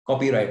the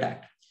Copyright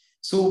Act.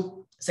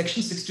 So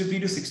section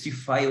 63 to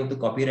 65 of the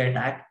Copyright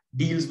Act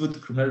deals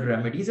with criminal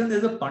remedies, and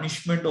there's a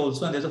punishment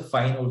also, and there's a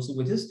fine also,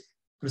 which is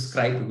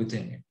prescribed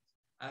within it.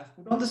 I've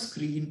put on the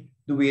screen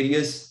the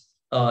various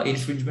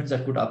infringements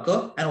that could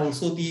occur, and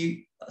also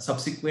the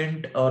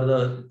subsequent or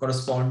the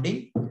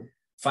corresponding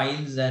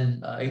fines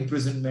and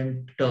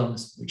imprisonment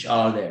terms which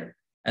are there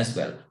as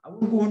well. I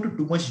won't go into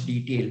too much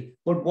detail,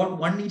 but what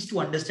one needs to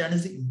understand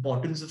is the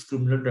importance of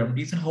criminal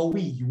remedies and how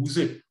we use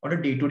it on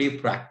a day-to-day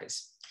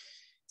practice.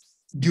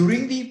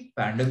 During the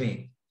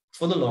pandemic,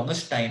 for the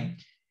longest time,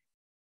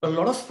 a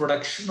lot of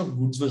production of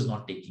goods was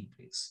not taking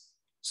place.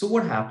 So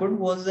what happened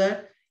was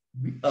that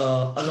a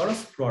lot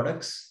of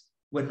products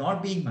were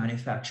not being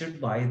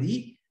manufactured by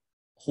the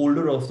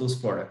holder of those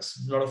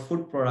products, a lot of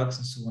food products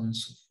and so on and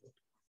so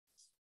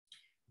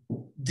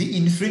forth. The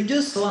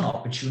infringers saw an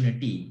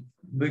opportunity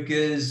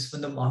because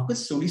when the market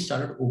slowly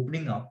started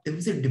opening up, there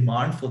was a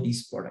demand for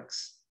these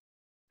products.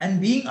 And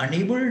being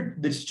unable,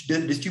 the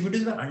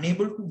distributors were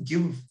unable to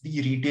give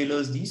the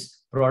retailers these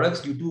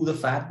products due to the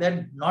fact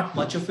that not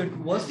much of it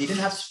was, they didn't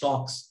have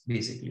stocks,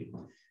 basically.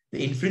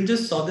 The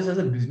infringers saw this as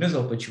a business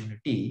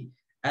opportunity,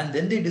 and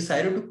then they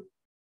decided to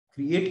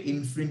create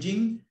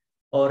infringing,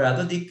 or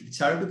rather they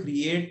started to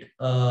create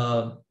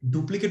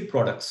duplicate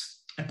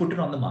products and put it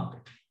on the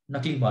market,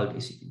 Nakli Mal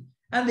basically.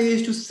 And they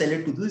used to sell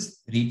it to these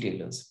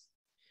retailers.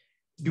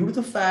 Due to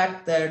the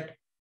fact that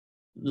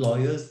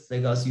lawyers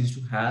like us used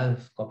to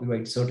have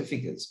copyright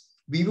certificates,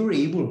 we were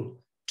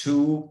able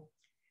to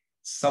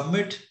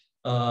submit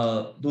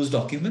those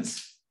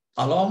documents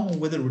along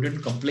with a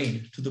written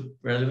complaint to the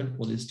relevant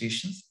police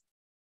stations.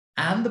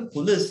 And the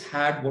police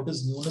had what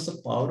is known as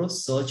a power of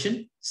search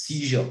and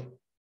seizure.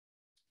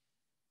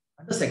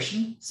 under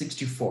Section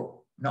 64.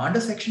 Now,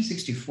 under Section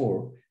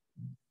 64,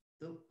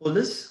 the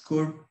police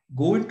could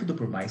go into the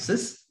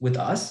premises with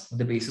us on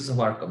the basis of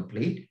our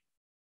complaint,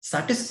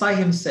 satisfy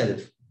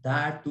himself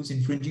that those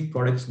infringing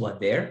products were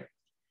there.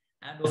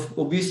 And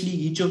obviously,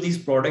 each of these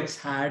products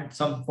had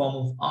some form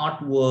of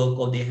artwork,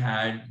 or they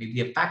had maybe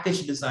a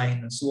package design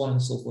and so on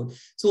and so forth.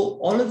 So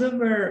all of them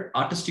were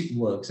artistic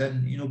works,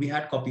 and we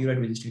had copyright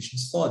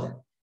registrations for them.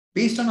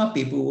 Based on our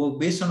paperwork,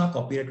 based on our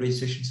copyright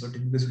registration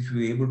certificates, which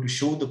we were able to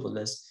show the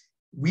police,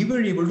 we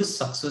were able to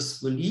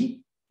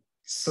successfully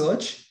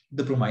search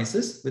the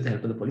premises with the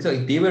help of the police. Or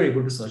they were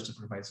able to search the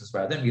premises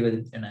rather, and we were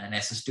in an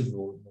assistive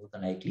role more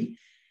than likely.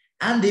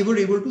 And they were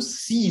able to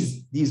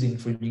seize these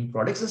infringing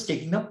products as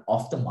taking them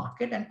off the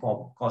market and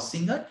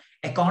causing an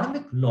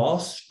economic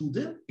loss to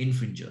the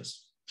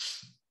infringers.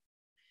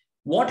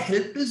 What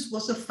helped us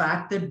was the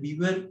fact that we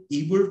were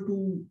able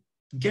to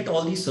get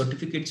all these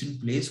certificates in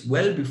place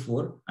well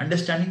before,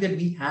 understanding that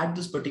we had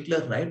this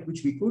particular right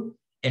which we could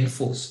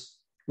enforce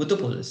with the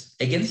police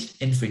against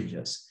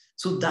infringers.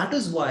 So that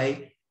is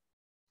why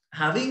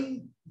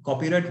having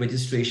copyright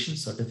registration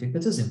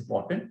certificates is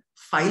important.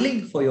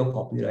 Filing for your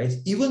copyrights,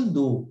 even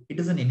though it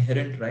is an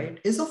inherent right,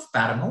 is of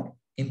paramount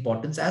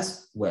importance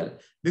as well,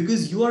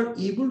 because you are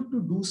able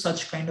to do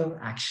such kind of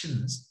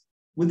actions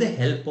with the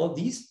help of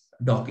these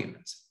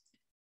documents.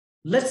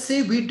 Let's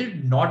say we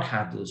did not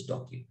have those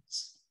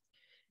documents.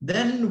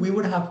 Then we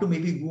would have to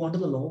maybe go under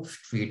the law of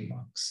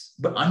trademarks.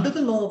 But under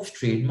the law of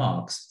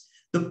trademarks,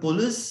 the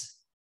police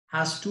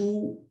has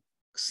to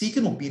seek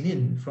an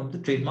opinion from the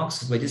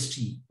trademarks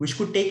registry, which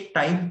could take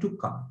time to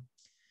come.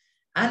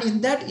 And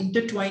in that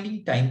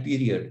intertwining time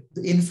period,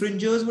 the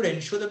infringers would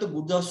ensure that the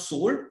goods are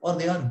sold or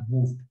they are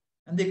moved.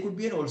 And there could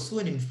be also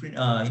an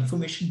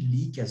information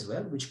leak as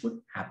well, which could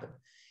happen.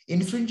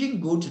 Infringing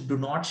goods do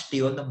not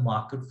stay on the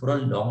market for a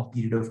long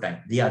period of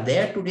time. They are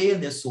there today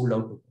and they're sold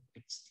out.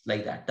 It's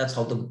like that. That's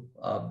how the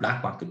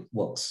black market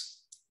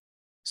works.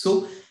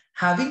 So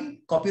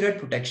having copyright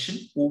protection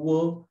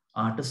over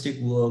artistic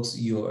works,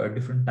 your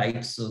different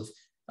types of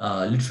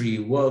literary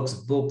works,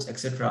 books,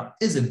 etc.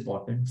 is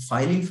important.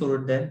 Filing for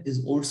them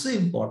is also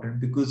important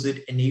because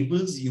it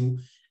enables you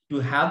to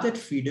have that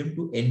freedom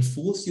to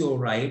enforce your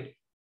right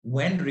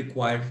when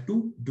required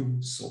to do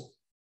so.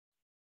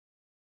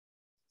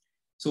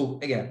 So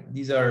again,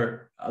 these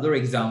are other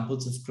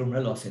examples of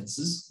criminal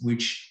offenses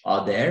which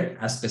are there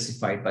as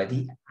specified by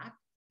the Act.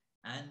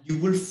 And you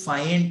will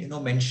find,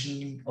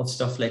 mentioning of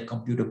stuff like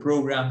computer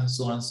programs and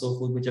so on and so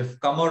forth, which have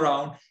come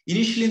around.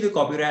 Initially in the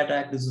Copyright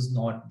Act, this is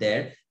not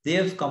there. They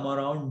have come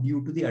around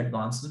due to the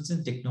advancements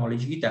in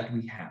technology that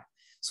we have.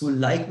 So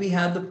like we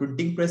had the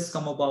printing press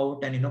come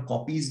about and,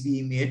 copies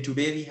being made.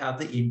 Today we have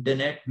the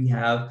internet. We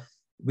have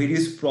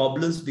various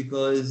problems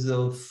because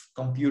of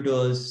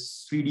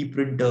computers, 3D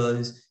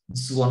printers, and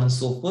so on and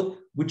so forth,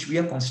 which we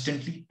are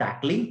constantly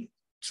tackling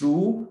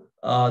through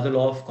the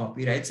law of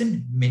copyrights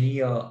in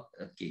many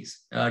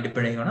cases,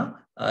 depending on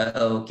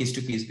a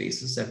case-to-case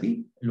basis that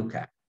we look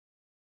at.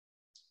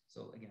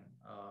 So again,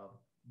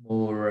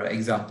 more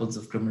examples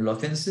of criminal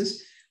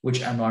offenses,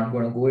 which I'm not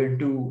going to go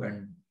into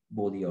and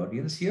bore the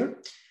audience here.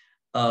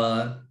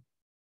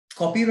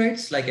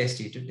 Copyrights, like I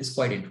stated, is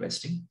quite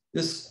interesting.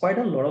 There's quite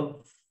a lot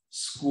of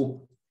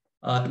scope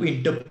to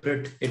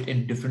interpret it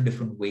in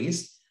different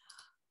ways.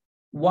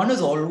 One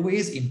is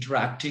always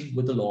interacting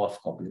with the law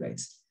of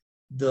copyrights.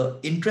 The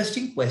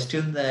interesting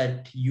question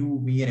that you,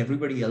 me, and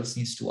everybody else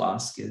needs to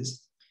ask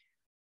is,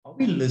 are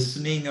we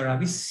listening or are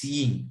we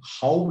seeing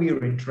how we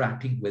are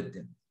interacting with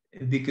them?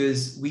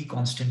 Because we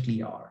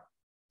constantly are.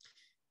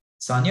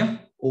 Sanya,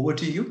 over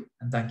to you.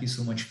 And thank you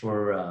so much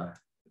for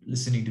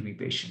listening to me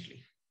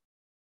patiently.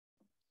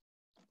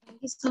 Thank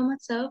you so much,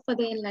 sir, for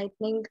the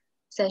enlightening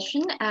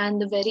session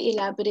and the very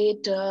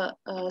elaborate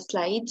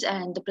slides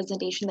and the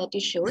presentation that you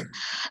showed.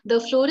 The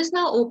floor is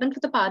now open for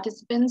the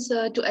participants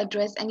to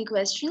address any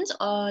questions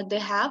they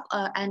have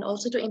and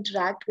also to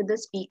interact with the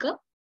speaker.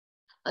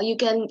 You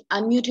can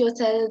unmute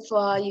yourself,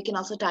 you can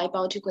also type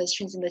out your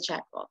questions in the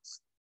chat box.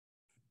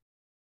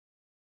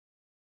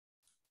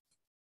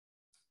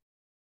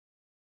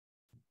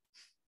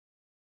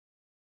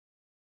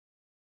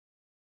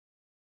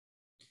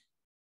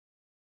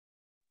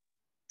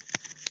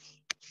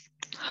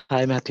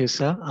 Hi, Matthew,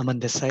 sir. Aman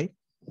this side.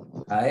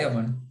 Hi,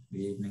 Aman.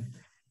 Good evening.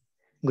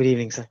 Good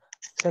evening, sir.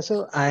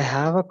 So I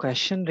have a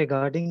question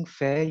regarding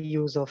fair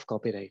use of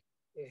copyright.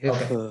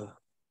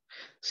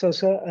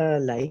 Sir,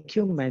 like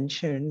you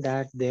mentioned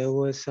that there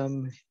was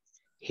some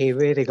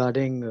headway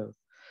regarding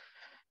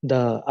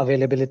the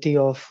availability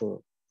of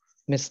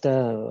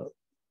Mr.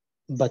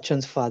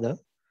 Bachchan's father.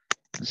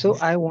 So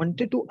I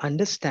wanted to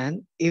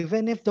understand,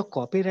 even if the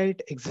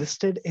copyright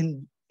existed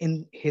in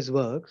his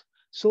work,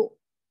 so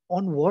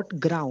on what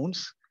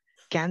grounds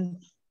can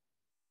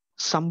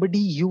somebody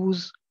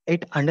use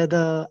it under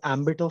the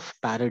ambit of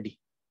parody?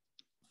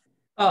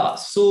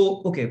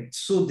 So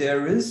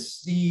there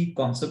is the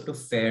concept of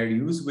fair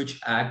use, which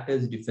act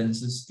as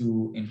defenses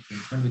to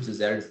infringement, which is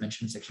there, is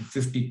mentioned in section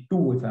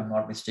 52, if I'm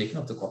not mistaken,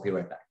 of the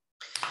Copyright Act.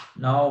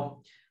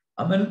 Now,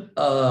 I mean,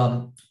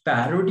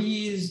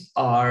 parodies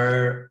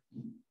are,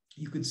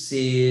 you could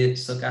say,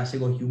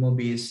 sarcastic or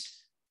humor-based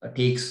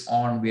takes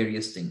on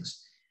various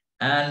things,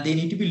 and they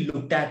need to be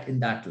looked at in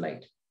that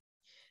light.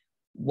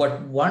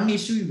 What one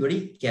needs to be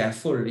very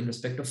careful in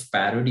respect of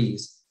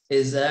parodies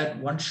is that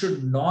one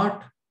should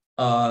not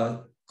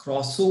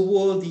cross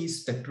over the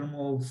spectrum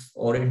of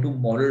or into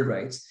moral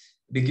rights,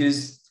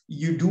 because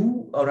you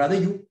do, or rather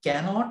you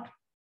cannot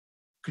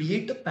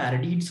create a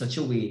parody in such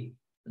a way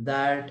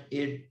that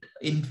it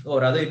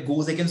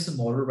goes against the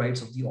moral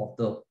rights of the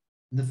author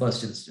in the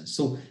first instance.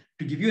 So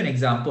to give you an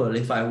example,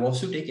 if I was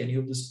to take any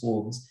of these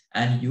poems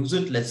and use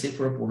it, let's say,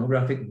 for a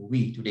pornographic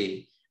movie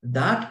today,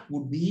 that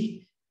would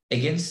be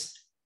against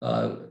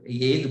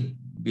the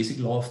basic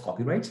law of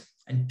copyright,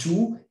 and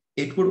two,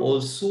 it would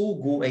also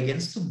go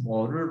against the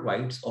moral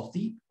rights of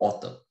the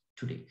author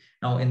today.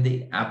 Now, in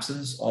the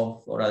absence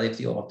of, or rather if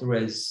the author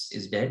is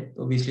dead,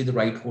 obviously the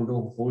right holder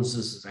holds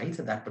his rights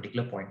at that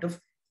particular point of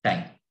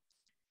time.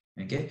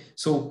 Okay,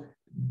 so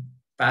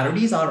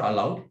parodies are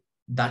allowed,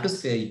 that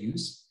is fair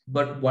use,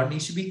 but one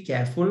needs to be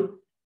careful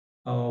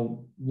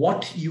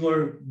what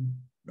your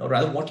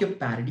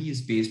parody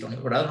is based on,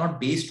 or rather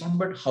not based on,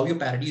 but how your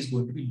parody is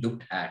going to be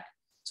looked at.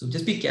 So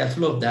just be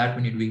careful of that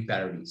when you're doing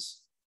parodies.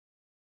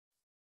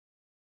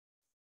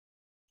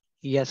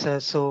 Yes, sir.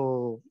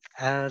 So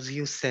as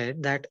you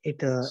said that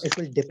it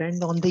will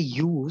depend on the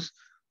use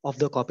of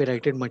the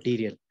copyrighted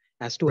material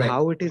as to Right.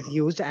 how it is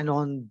used,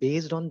 and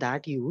based on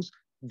that use,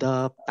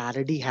 the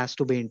parody has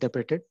to be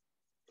interpreted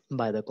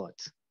by the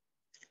courts.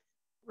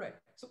 Right.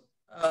 So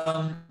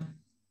I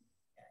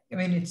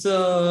mean, it's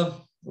a,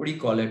 what do you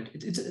call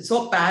it?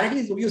 So a parody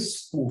is only a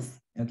spoof.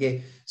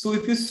 Okay. So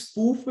if your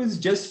spoof is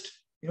just,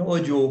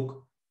 a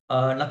joke,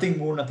 nothing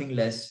more, nothing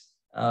less,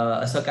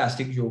 a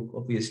sarcastic joke,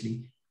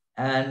 obviously,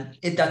 and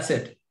that's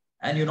it,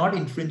 and you're not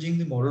infringing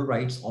the moral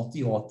rights of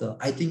the author,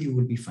 I think you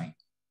will be fine.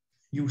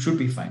 You should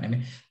be fine. I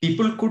mean,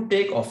 people could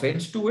take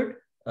offense to it.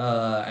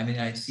 I mean,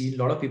 I see a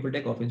lot of people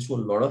take offense to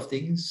a lot of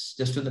things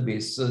just on the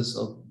basis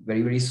of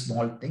very, very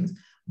small things.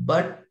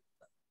 But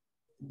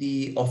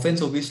the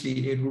offense,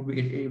 obviously, it would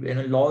be,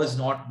 and a law is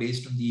not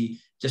based on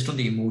just on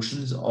the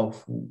emotions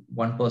of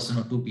one person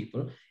or two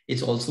people.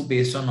 It's also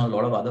based on a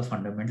lot of other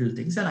fundamental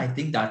things. And I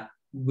think that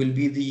will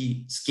be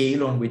the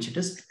scale on which it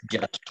is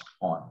judged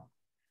on.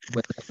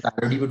 Whether the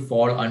parody would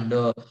fall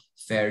under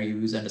fair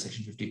use under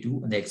Section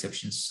 52 and the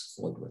exceptions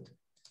forthwith.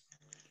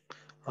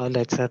 All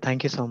right, sir.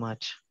 Thank you so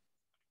much.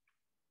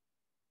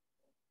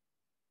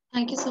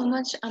 Thank you so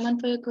much, Aman,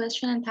 for your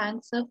question, and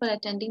thanks, sir, for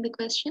attending the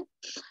question.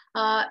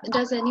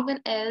 Does anyone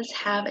else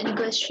have any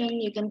question?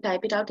 You can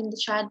type it out in the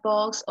chat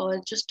box or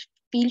just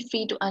feel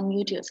free to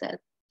unmute yourself.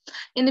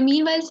 In the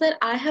meanwhile, sir,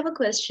 I have a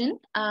question.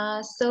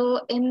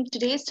 So in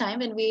today's time,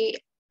 when we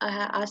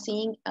are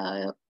seeing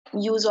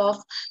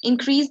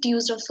increased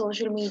use of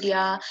social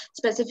media,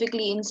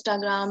 specifically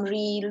Instagram,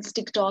 Reels,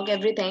 TikTok,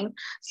 everything.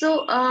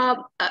 So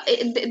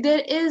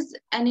there is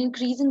an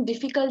increasing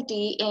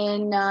difficulty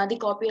in the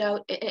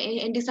copyright,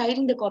 in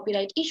deciding the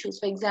copyright issues.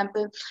 For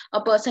example,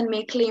 a person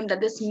may claim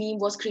that this meme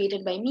was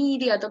created by me,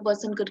 the other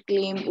person could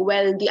claim,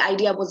 well, the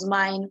idea was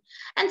mine,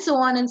 and so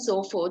on and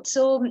so forth.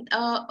 So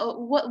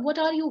what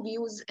are your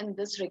views in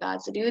this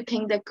regard? So do you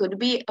think there could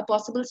be a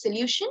possible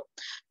solution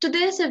to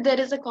this if there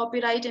is a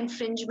copyright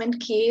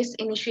infringement case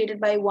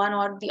initiated by one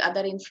or the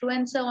other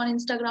influencer on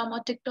Instagram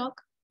or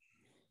TikTok?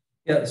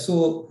 Yeah,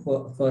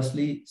 so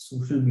firstly,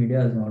 social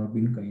media has not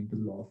been kind to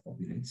the law of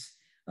copyrights.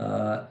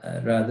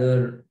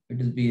 Rather, it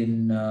has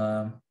been,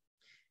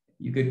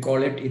 you could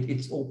call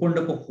it's opened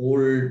up a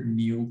whole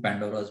new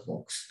Pandora's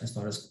box as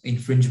far as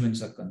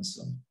infringements are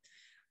concerned.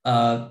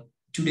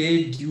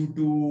 Today, due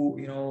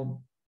to,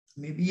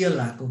 maybe a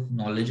lack of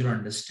knowledge or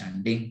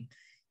understanding,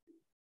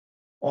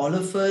 all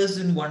of us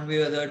in one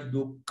way or other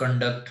do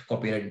conduct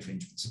copyright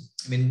infringements.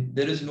 I mean,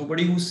 there is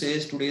nobody who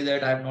says today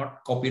that I have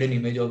not copied an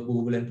image of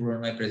Google and put it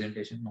on my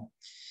presentation. No.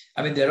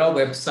 I mean, there are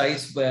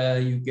websites where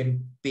you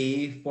can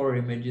pay for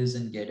images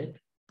and get it,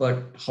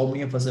 but how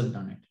many of us have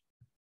done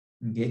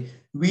it? Okay.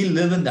 We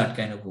live in that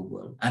kind of a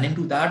world. And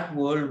into that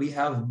world, we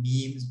have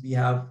memes, we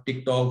have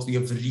TikToks, we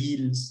have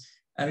Reels,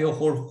 and we have a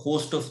whole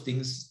host of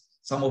things,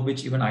 some of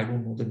which even I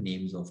don't know the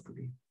names of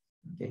today.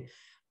 Okay.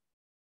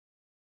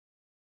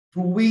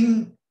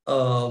 Proving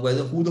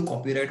who the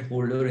copyright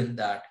holder in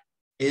that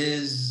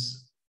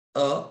is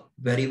a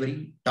very,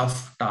 very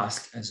tough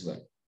task as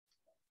well.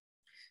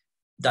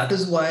 That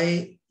is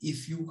why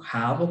if you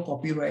have a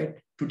copyright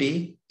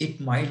today,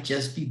 it might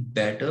just be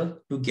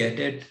better to get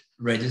it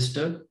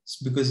registered,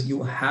 because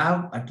you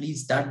have at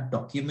least that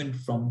document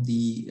from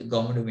the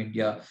government of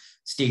India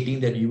stating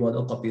that you are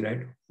the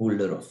copyright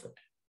holder of it.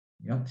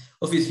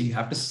 Obviously you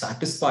have to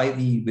satisfy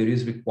the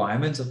various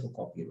requirements of a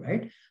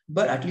copyright,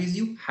 but at least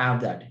you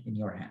have that in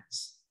your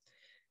hands.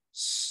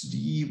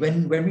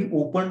 When we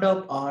opened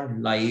up our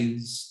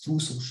lives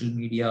through social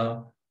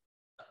media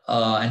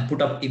and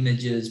put up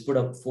images, put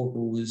up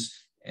photos,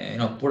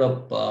 put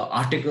up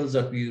articles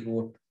that we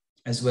wrote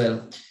as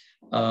well,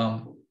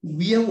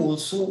 we have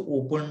also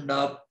opened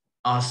up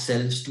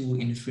ourselves to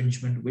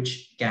infringement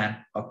which can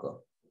occur.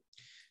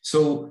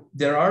 So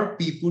there are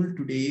people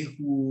today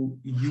who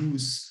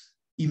use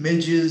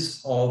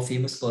images of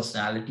famous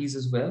personalities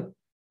as well.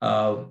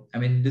 I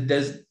mean,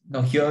 there's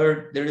now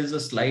here there is a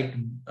slight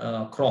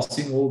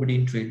crossing over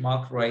between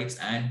trademark rights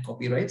and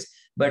copyrights,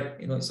 but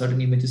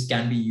certain images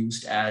can be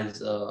used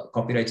as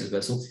copyrights as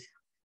well. So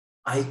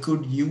I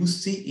could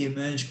use the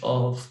image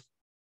of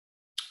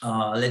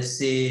let's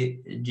say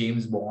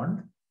James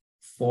Bond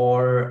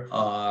for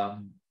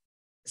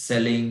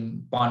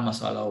selling pan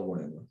masala or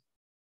whatever,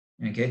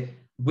 okay,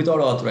 without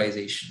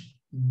authorization.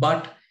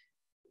 But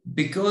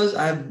because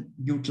I've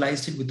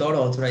utilized it without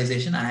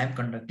authorization, I am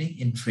conducting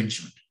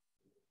infringement.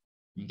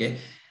 Okay,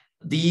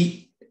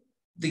 the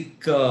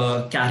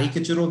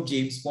caricature of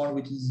James Bond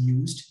which is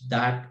used,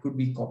 that could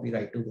be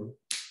copyrightable.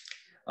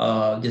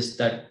 Just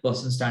that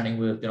person standing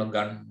with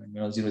gun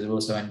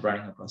 007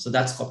 running across, so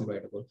that's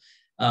copyrightable.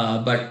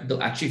 But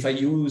actually, if I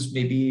use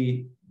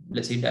maybe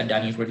let's say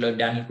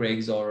Daniel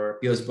Craig's or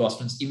Pierce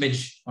Brosnan's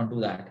image onto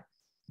that,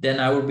 then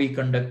I would be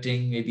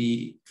conducting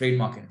maybe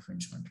trademark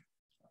infringement.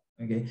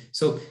 Okay,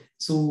 so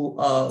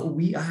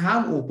we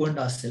have opened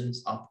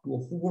ourselves up to a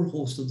whole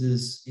host of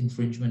these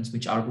infringements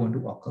which are going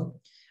to occur,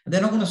 and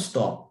they're not going to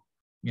stop.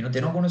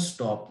 They're not going to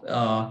stop.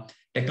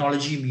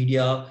 Technology,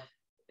 media,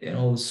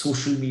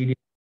 social media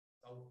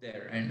out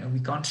there, and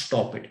we can't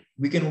stop it.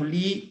 We can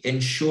only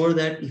ensure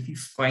that if we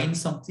find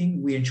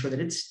something, we ensure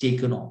that it's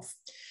taken off.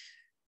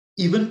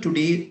 Even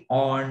today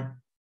on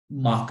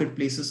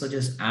marketplaces such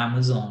as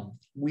Amazon,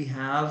 we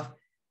have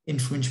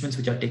infringements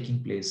which are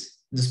taking place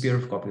in the sphere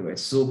of copyright.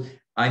 So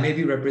I may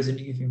be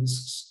representing a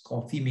famous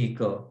coffee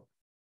maker,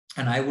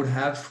 and I would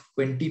have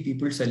 20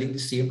 people selling the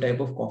same type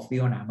of coffee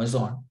on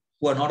Amazon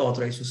who are not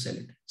authorized to sell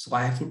it. So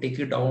I have to take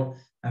it down.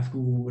 I have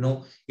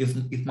to,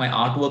 if my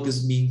artwork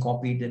is being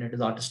copied, then it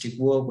is artistic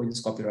work, which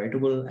is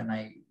copyrightable, and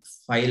I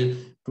file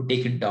to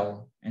take it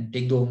down and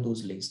take down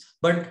those links.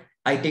 But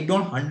I take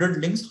down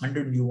 100 links,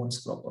 100 new ones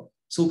crop up.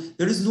 So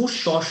there is no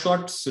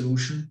short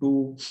solution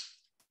to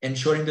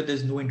ensuring that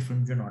there's no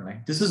infringement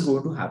online. This is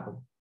going to happen.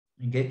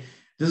 Okay,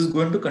 this is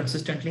going to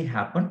consistently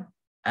happen,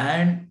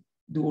 and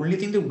the only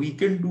thing that we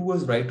can do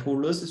as right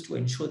holders is to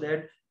ensure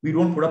that we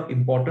don't put up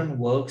important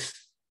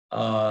works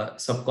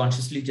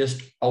subconsciously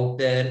just out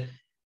there,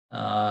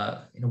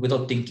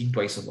 without thinking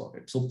twice about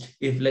it. So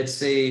if let's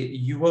say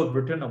you have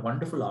written a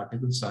wonderful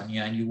article,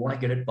 Sanya, and you want to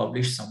get it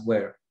published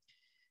somewhere,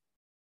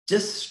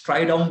 just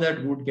try down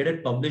that route, get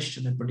it published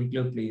in a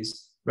particular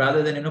place,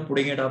 rather than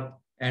putting it up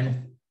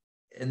and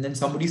then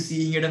somebody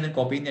seeing it and then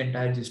copying the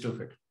entire gist of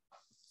it,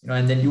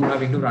 and then you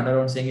having to run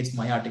around saying it's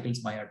my article.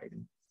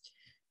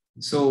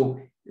 So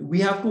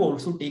we have to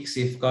also take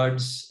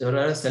safeguards. There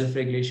are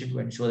self-regulation to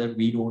ensure that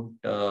we don't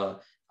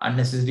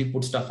unnecessarily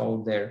put stuff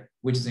out there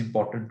which is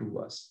important to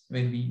us. I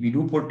mean, we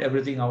do put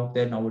everything out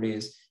there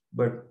nowadays,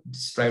 but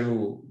just try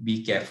to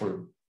be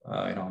careful,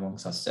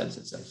 amongst ourselves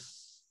itself.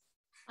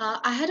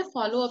 I had a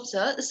follow-up,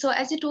 sir. So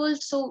as you told,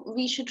 so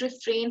we should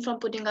refrain from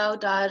putting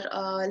out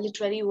our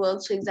literary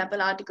works, for example,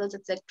 articles,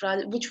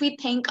 etc., which we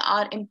think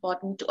are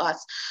important to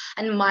us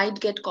and might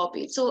get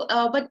copied. So,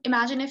 but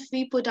imagine if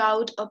we put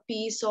out a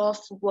piece of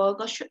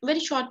work, a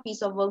very short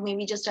piece of work,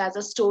 maybe just as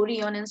a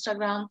story on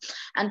Instagram,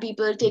 and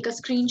people take a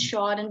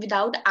screenshot and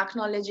without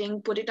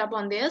acknowledging, put it up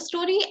on their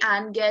story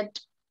and get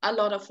a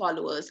lot of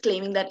followers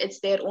claiming that it's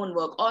their own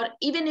work. Or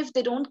even if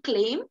they don't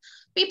claim,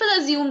 people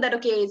assume that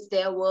okay, it's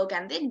their work,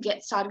 and they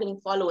start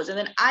getting followers, and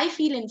then I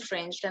feel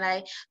infringed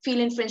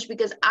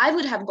because I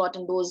would have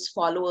gotten those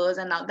followers,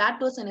 and now that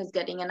person is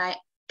getting, and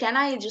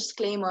I just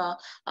claim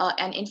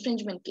an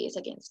infringement case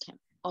against him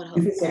or her?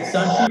 If a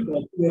substantial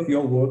copy of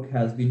your work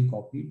has been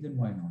copied, then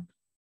why not?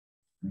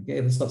 Okay,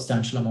 if a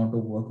substantial amount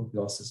of work of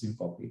yours has been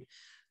copied.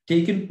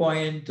 Take in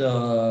point,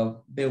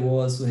 there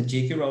was when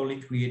J.K.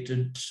 Rowling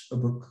created a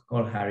book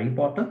called Harry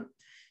Potter.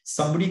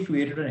 Somebody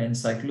created an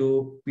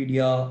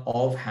encyclopedia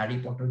of Harry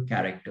Potter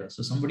characters.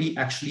 So somebody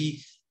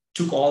actually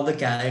took all the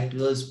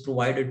characters,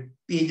 provided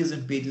pages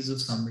and pages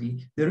of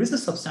summary. There is a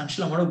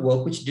substantial amount of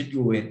work which did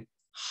go in.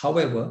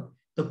 However,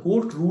 the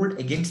court ruled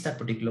against that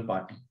particular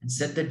party and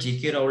said that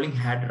J.K. Rowling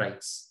had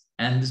rights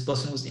and this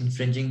person was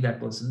infringing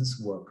that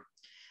person's work.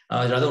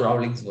 Rather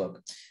Rowling's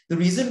work. The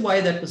reason why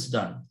that was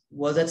done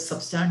was that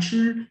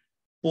substantial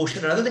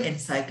portion, rather the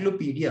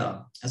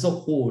encyclopedia as a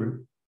whole,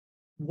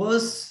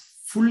 was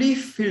fully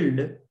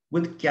filled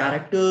with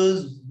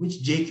characters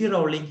which J.K.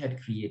 Rowling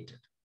had created.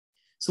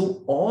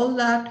 So all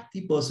that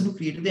the person who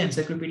created the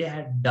encyclopedia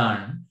had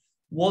done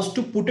was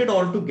to put it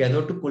all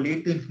together, to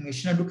collate the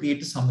information and to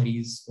create the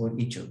summaries for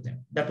each of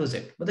them. That was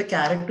it. But the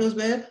characters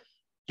were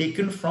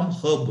taken from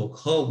her book,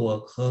 her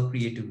work, her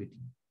creativity.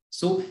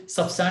 So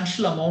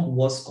substantial amount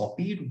was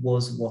copied,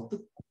 was what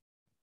the...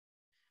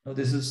 Now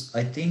this is,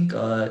 I think,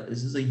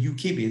 this is a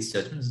UK-based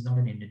judgment. This is not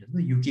an Indian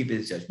judgment, a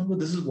UK-based judgment, but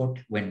this is what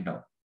went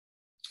down.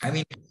 I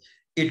mean,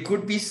 it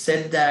could be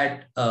said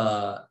that,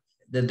 that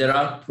there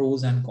are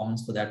pros and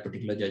cons for that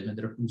particular judgment.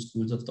 There are two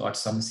schools of thought.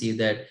 Some say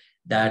that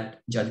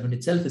that judgment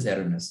itself is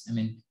erroneous. I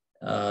mean,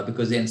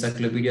 because the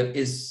encyclopedia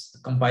is,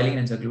 compiling an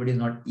encyclopedia is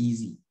not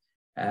easy.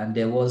 And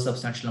there was a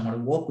substantial amount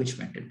of work which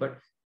went in. But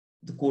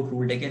the court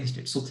ruled against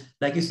it. So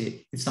like you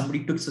say, if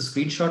somebody took a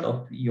screenshot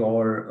of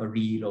your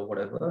reel or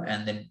whatever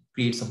and then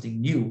create something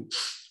new,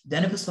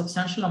 then if a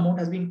substantial amount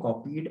has been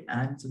copied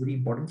and it's a very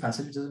important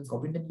facet which has been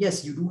copied, then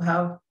yes, you do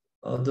have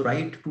the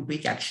right to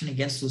take action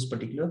against those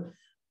particular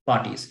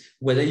parties.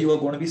 Whether you are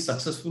going to be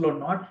successful or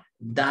not,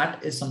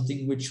 that is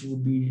something which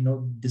would be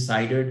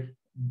decided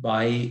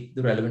by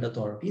the relevant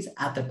authorities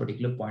at that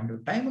particular point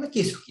of time on a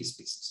case-to-case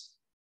basis.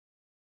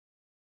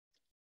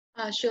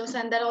 Sure,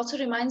 and that also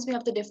reminds me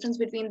of the difference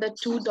between the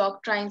two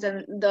doctrines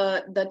and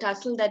the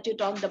tussle that you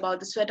talked about,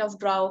 the sweat of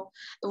brow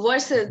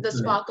versus the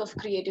spark of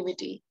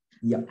creativity.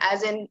 Yeah.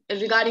 As in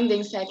regarding the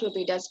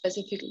encyclopedia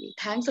specifically.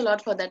 Thanks a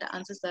lot for that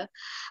answer, sir.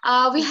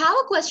 We have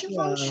a question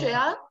from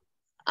Shreya.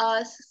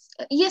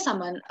 Yes,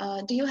 Aman,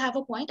 do you have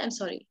a point? I'm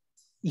sorry.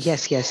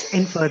 Yes.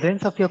 In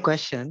furtherance of your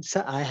question,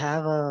 sir, I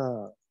have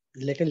a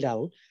little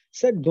doubt.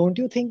 Sir, don't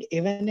you think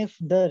even if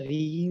the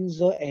reels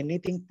or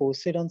anything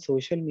posted on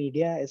social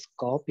media is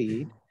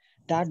copied,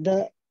 that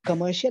the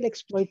commercial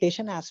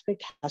exploitation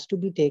aspect has to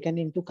be taken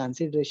into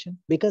consideration?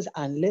 Because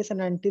unless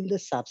and until the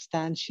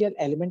substantial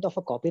element of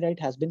a copyright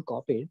has been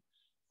copied,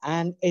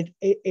 and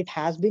it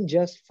has been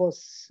just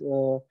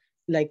for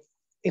like,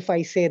 if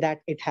I say that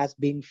it has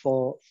been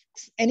for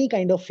any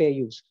kind of fair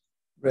use.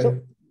 Right. So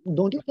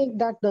don't you think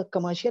that the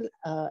commercial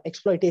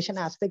exploitation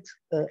aspects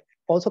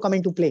also come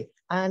into play?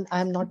 And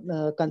I'm not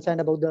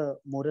concerned about the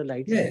moral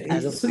rights. Yeah,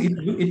 so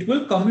it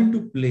will come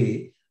into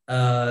play,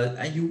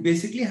 and you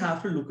basically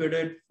have to look at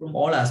it from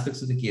all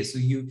aspects of the case. So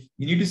you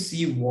need to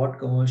see what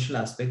commercial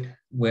aspect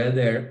were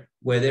there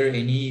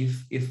any,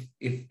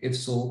 if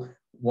so,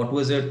 what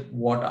was it,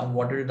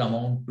 what did it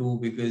amount to?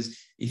 Because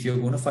if you're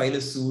going to file a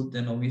suit,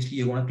 then obviously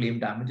you're going to claim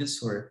damages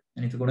for it,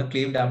 and if you're going to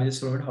claim damages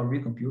for it, how do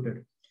you compute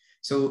it?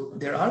 So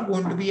there are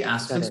going to be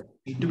aspects that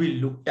need to be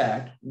looked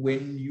at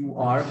when you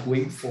are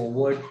going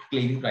forward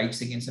claiming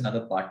rights against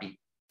another party.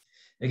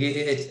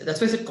 Okay, that's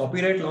why I said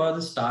copyright law at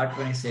the start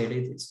when I said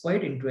it. It's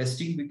quite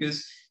interesting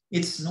because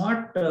it's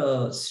not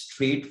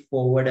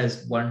straightforward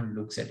as one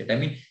looks at it. I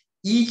mean,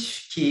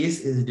 each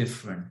case is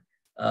different.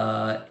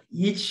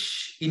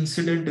 Each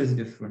incident is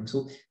different.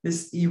 So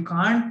you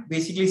can't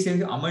basically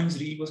say Aman's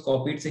reel was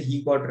copied, so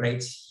he got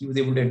rights, he was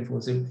able to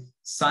enforce it.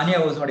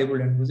 Sania was not able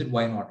to enforce it.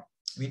 Why not?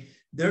 I mean,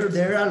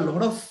 there are a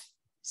lot of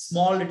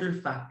small little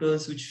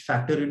factors which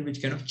factor in,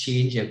 which kind of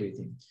change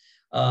everything.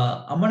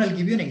 Aman, I'll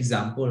give you an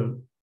example.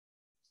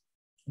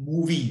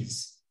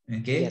 Movies,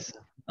 okay? Yes.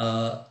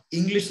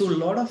 English, so a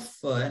lot of,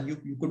 and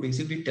you could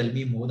basically tell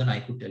me more than I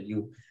could tell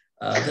you.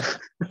 The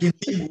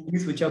Hindi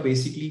movies which are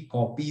basically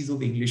copies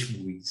of English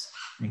movies,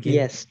 okay?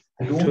 Yes,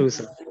 I don't true,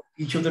 know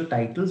each of the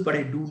titles, but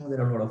I do know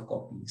there are a lot of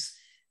copies.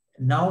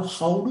 Now,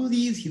 how do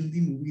these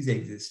Hindi movies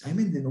exist? I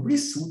mean, nobody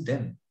sued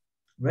them,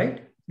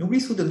 right? Nobody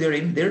sued them. They're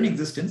in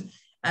existence.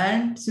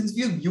 And since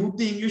we have viewed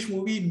the English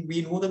movie,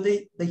 we know that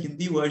the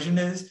Hindi version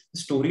is, the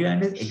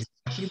storyline is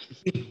exactly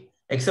the same,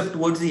 except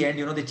towards the end,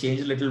 they change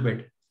a little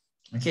bit.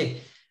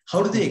 Okay.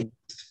 How do they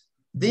exist?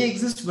 They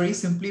exist very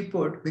simply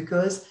put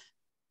because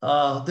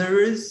there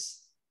is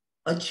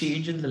a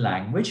change in the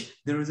language.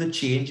 There is a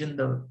change in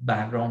the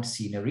background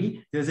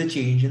scenery. There's a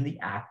change in the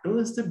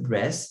actors, the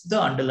dress, the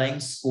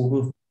underlying scope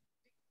of,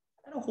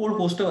 and a whole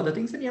host of other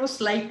things. And you have a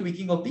slight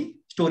tweaking of the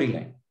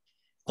storyline.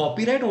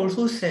 Copyright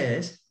also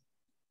says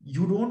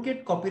you don't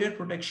get copyright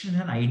protection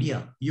in an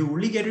idea. You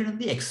only get it in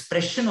the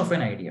expression of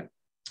an idea.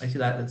 Actually,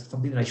 that's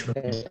something that I should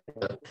have mentioned.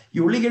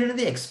 You only get it in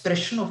the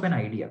expression of an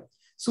idea.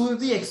 So if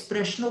the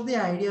expression of the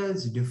idea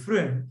is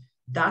different,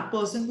 that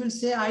person will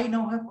say, I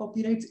now have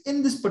copyrights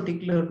in this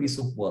particular piece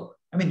of work.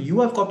 I mean,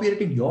 you have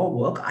copyright in your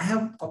work. I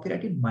have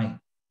copyright in mine.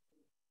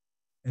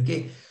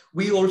 Okay.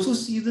 We also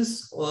see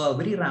this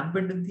very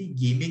rampant in the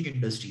gaming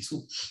industry.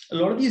 So a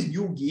lot of these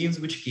new games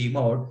which came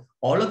out,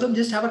 all of them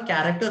just have a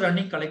character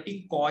running,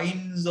 collecting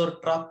coins or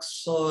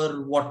trucks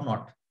or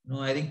whatnot.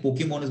 I think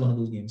Pokemon is one of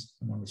those games.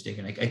 If I'm not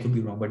mistaken. I could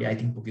be wrong, but yeah, I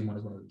think Pokemon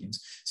is one of the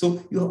games.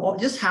 So you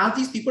just have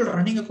these people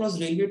running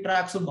across railway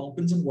tracks or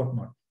mountains and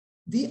whatnot.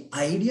 The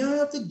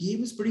idea of the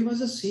game is pretty much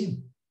the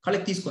same.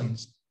 Collect these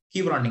coins,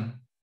 keep running,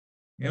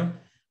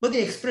 but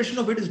the expression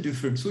of it is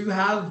different. So you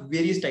have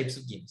various types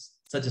of games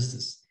such as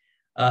this.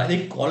 I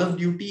think Call of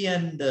Duty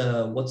and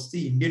what's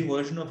the Indian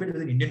version of it? It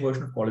is an Indian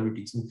version of Call of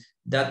Duty. So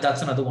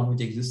that's another one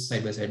which exists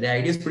side by side. The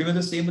idea is pretty much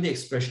the same, but the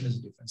expression is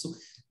different. So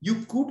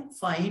you could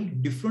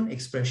find different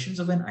expressions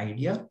of an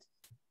idea,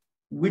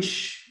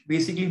 which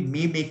basically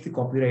may make the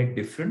copyright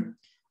different.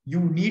 You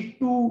need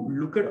to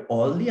look at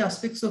all the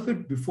aspects of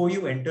it before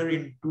you enter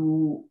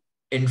into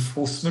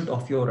enforcement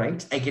of your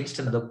rights against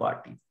another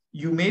party.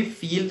 You may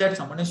feel that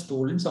someone has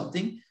stolen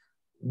something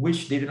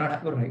which they do not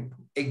have a right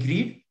to.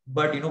 Agreed.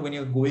 But when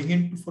you're going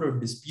in for a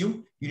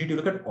dispute, you need to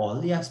look at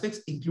all the aspects,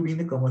 including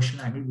the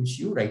commercial angle, which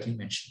you rightly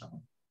mentioned.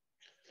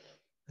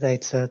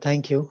 Right, sir.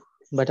 Thank you.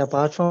 But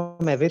apart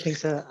from everything,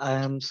 sir, I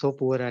am so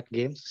poor at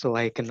games, so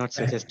I cannot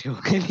suggest you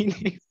any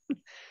game.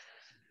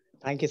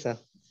 Thank you, sir.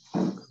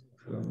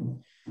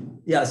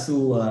 Yeah,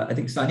 so I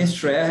think Sanya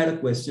Shreya had a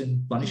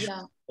question.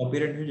 Yeah.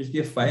 Copyright just be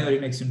a fine or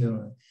an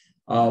extended?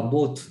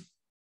 Both.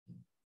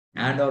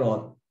 and or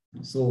all.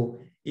 So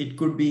it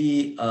could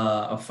be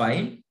a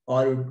fine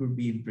or it could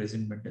be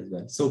imprisonment as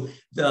well. So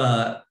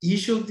the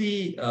each of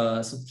the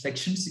so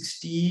section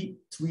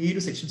 63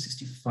 to section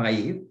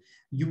 65,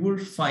 you will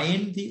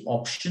find the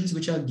options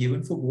which are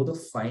given for both a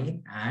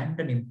fine and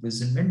an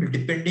imprisonment,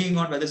 depending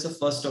on whether it's a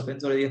first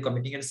offense or you're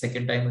committing it a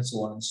second time and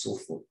so on and so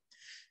forth.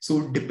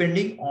 So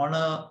depending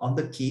on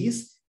the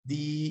case,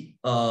 the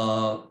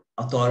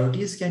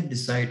authorities can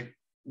decide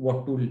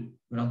what to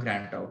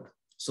grant out.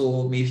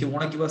 So maybe if you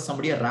want to give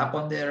somebody a rap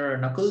on their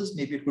knuckles,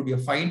 maybe it could be a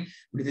fine.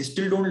 But if they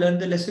still don't learn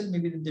the lesson,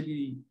 maybe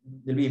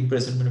there'll be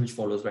imprisonment which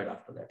follows right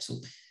after that. So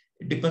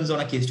it depends on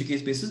a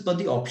case-to-case basis, but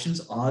the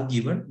options are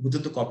given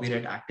within the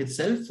Copyright Act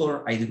itself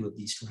for either of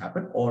these to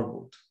happen or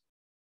both.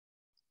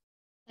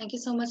 Thank you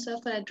so much, sir,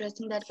 for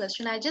addressing that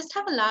question. I just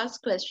have a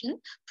last question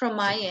from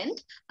my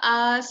end.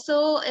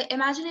 So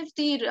imagine if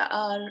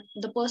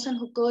the person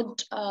who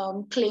could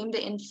claim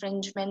the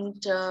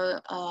infringement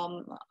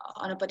on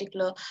a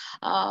particular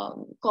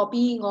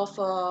copying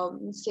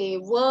of, say,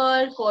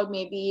 work, or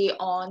maybe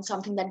on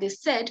something that they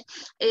said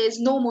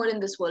is no more in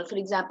this world. For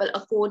example,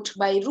 a quote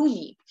by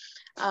Rumi.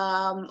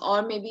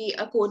 Or maybe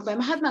a quote by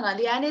Mahatma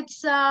Gandhi,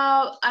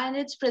 and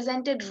it's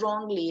presented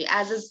wrongly,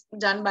 as is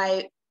done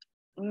by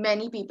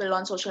many people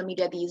on social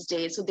media these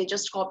days. So they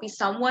just copy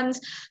someone's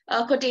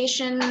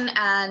quotation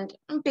and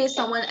paste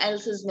someone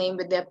else's name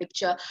with their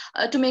picture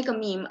to make a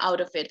meme out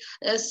of it.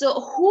 So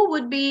who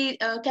would be,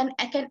 can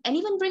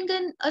anyone bring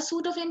in a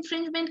suit of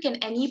infringement? Can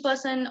any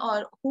person,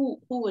 or who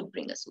would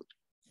bring a suit?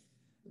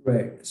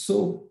 Right.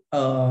 So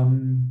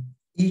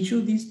each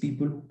of these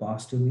people who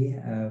passed away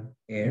have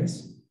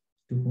heirs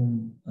to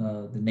whom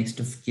the next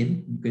of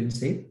kin, you can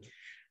say.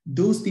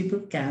 Those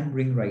people can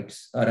bring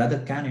rights, or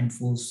rather can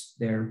enforce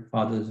their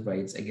father's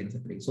rights against the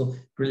place. So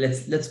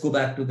let's go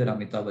back to the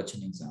Amitabh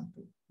Bachchan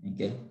example.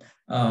 Okay,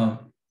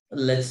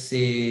 let's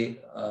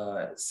say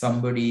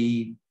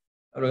somebody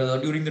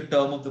during the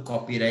term of the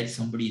copyright,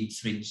 somebody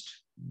infringed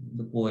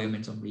the poem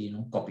and somebody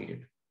copied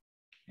it.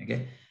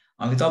 Okay,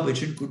 Amitabh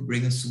Bachchan could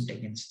bring a suit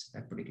against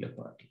that particular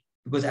party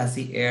because as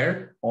the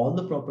heir, all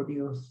the property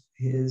of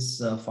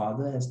his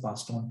father has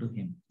passed on to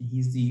him.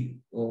 He's the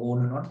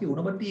owner, not the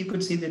owner, but you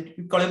could say that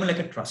you call him like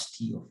a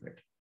trustee of it.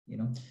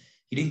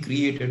 He didn't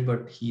create it,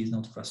 but he is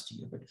now the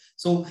trustee of it.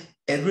 So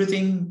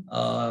everything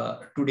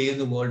today in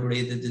the world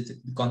today,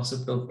 the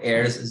concept of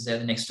heirs is there,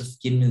 the next of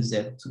kin is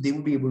there. So they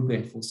will be able to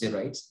enforce their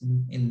rights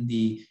in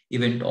the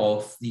event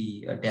of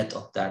the death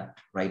of that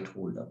right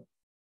holder,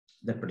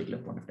 that particular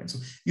point of time. So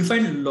you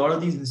find a lot of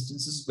these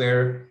instances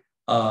where,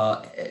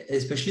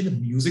 especially in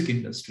the music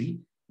industry,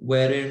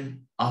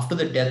 wherein after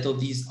the death of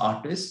these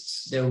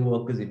artists, their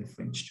work is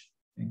infringed.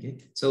 Okay,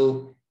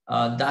 so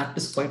that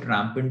is quite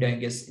rampant, I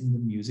guess, in the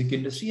music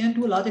industry and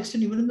to a large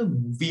extent even in the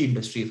movie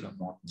industry, if I'm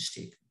not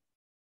mistaken.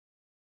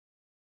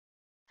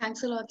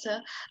 Thanks a lot,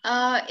 sir.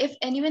 If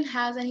anyone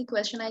has any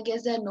question, I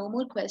guess there are no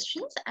more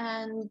questions.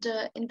 And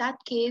in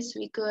that case,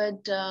 we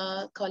could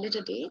call it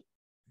a day.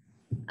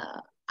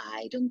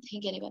 I don't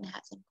think anyone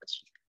has any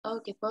question.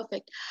 Okay,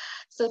 perfect.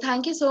 So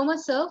thank you so much,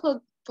 sir,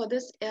 for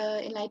this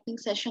enlightening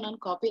session on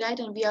copyright.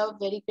 And we are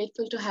very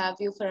grateful to have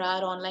you for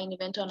our online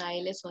event on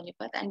ILA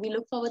Sonipat. And we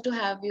look forward to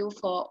have you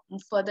for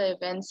further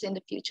events in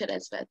the future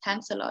as well.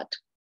 Thanks a lot.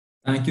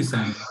 Thank you,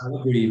 Sam. Have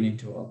a good evening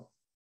to all.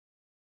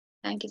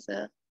 Thank you,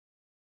 sir.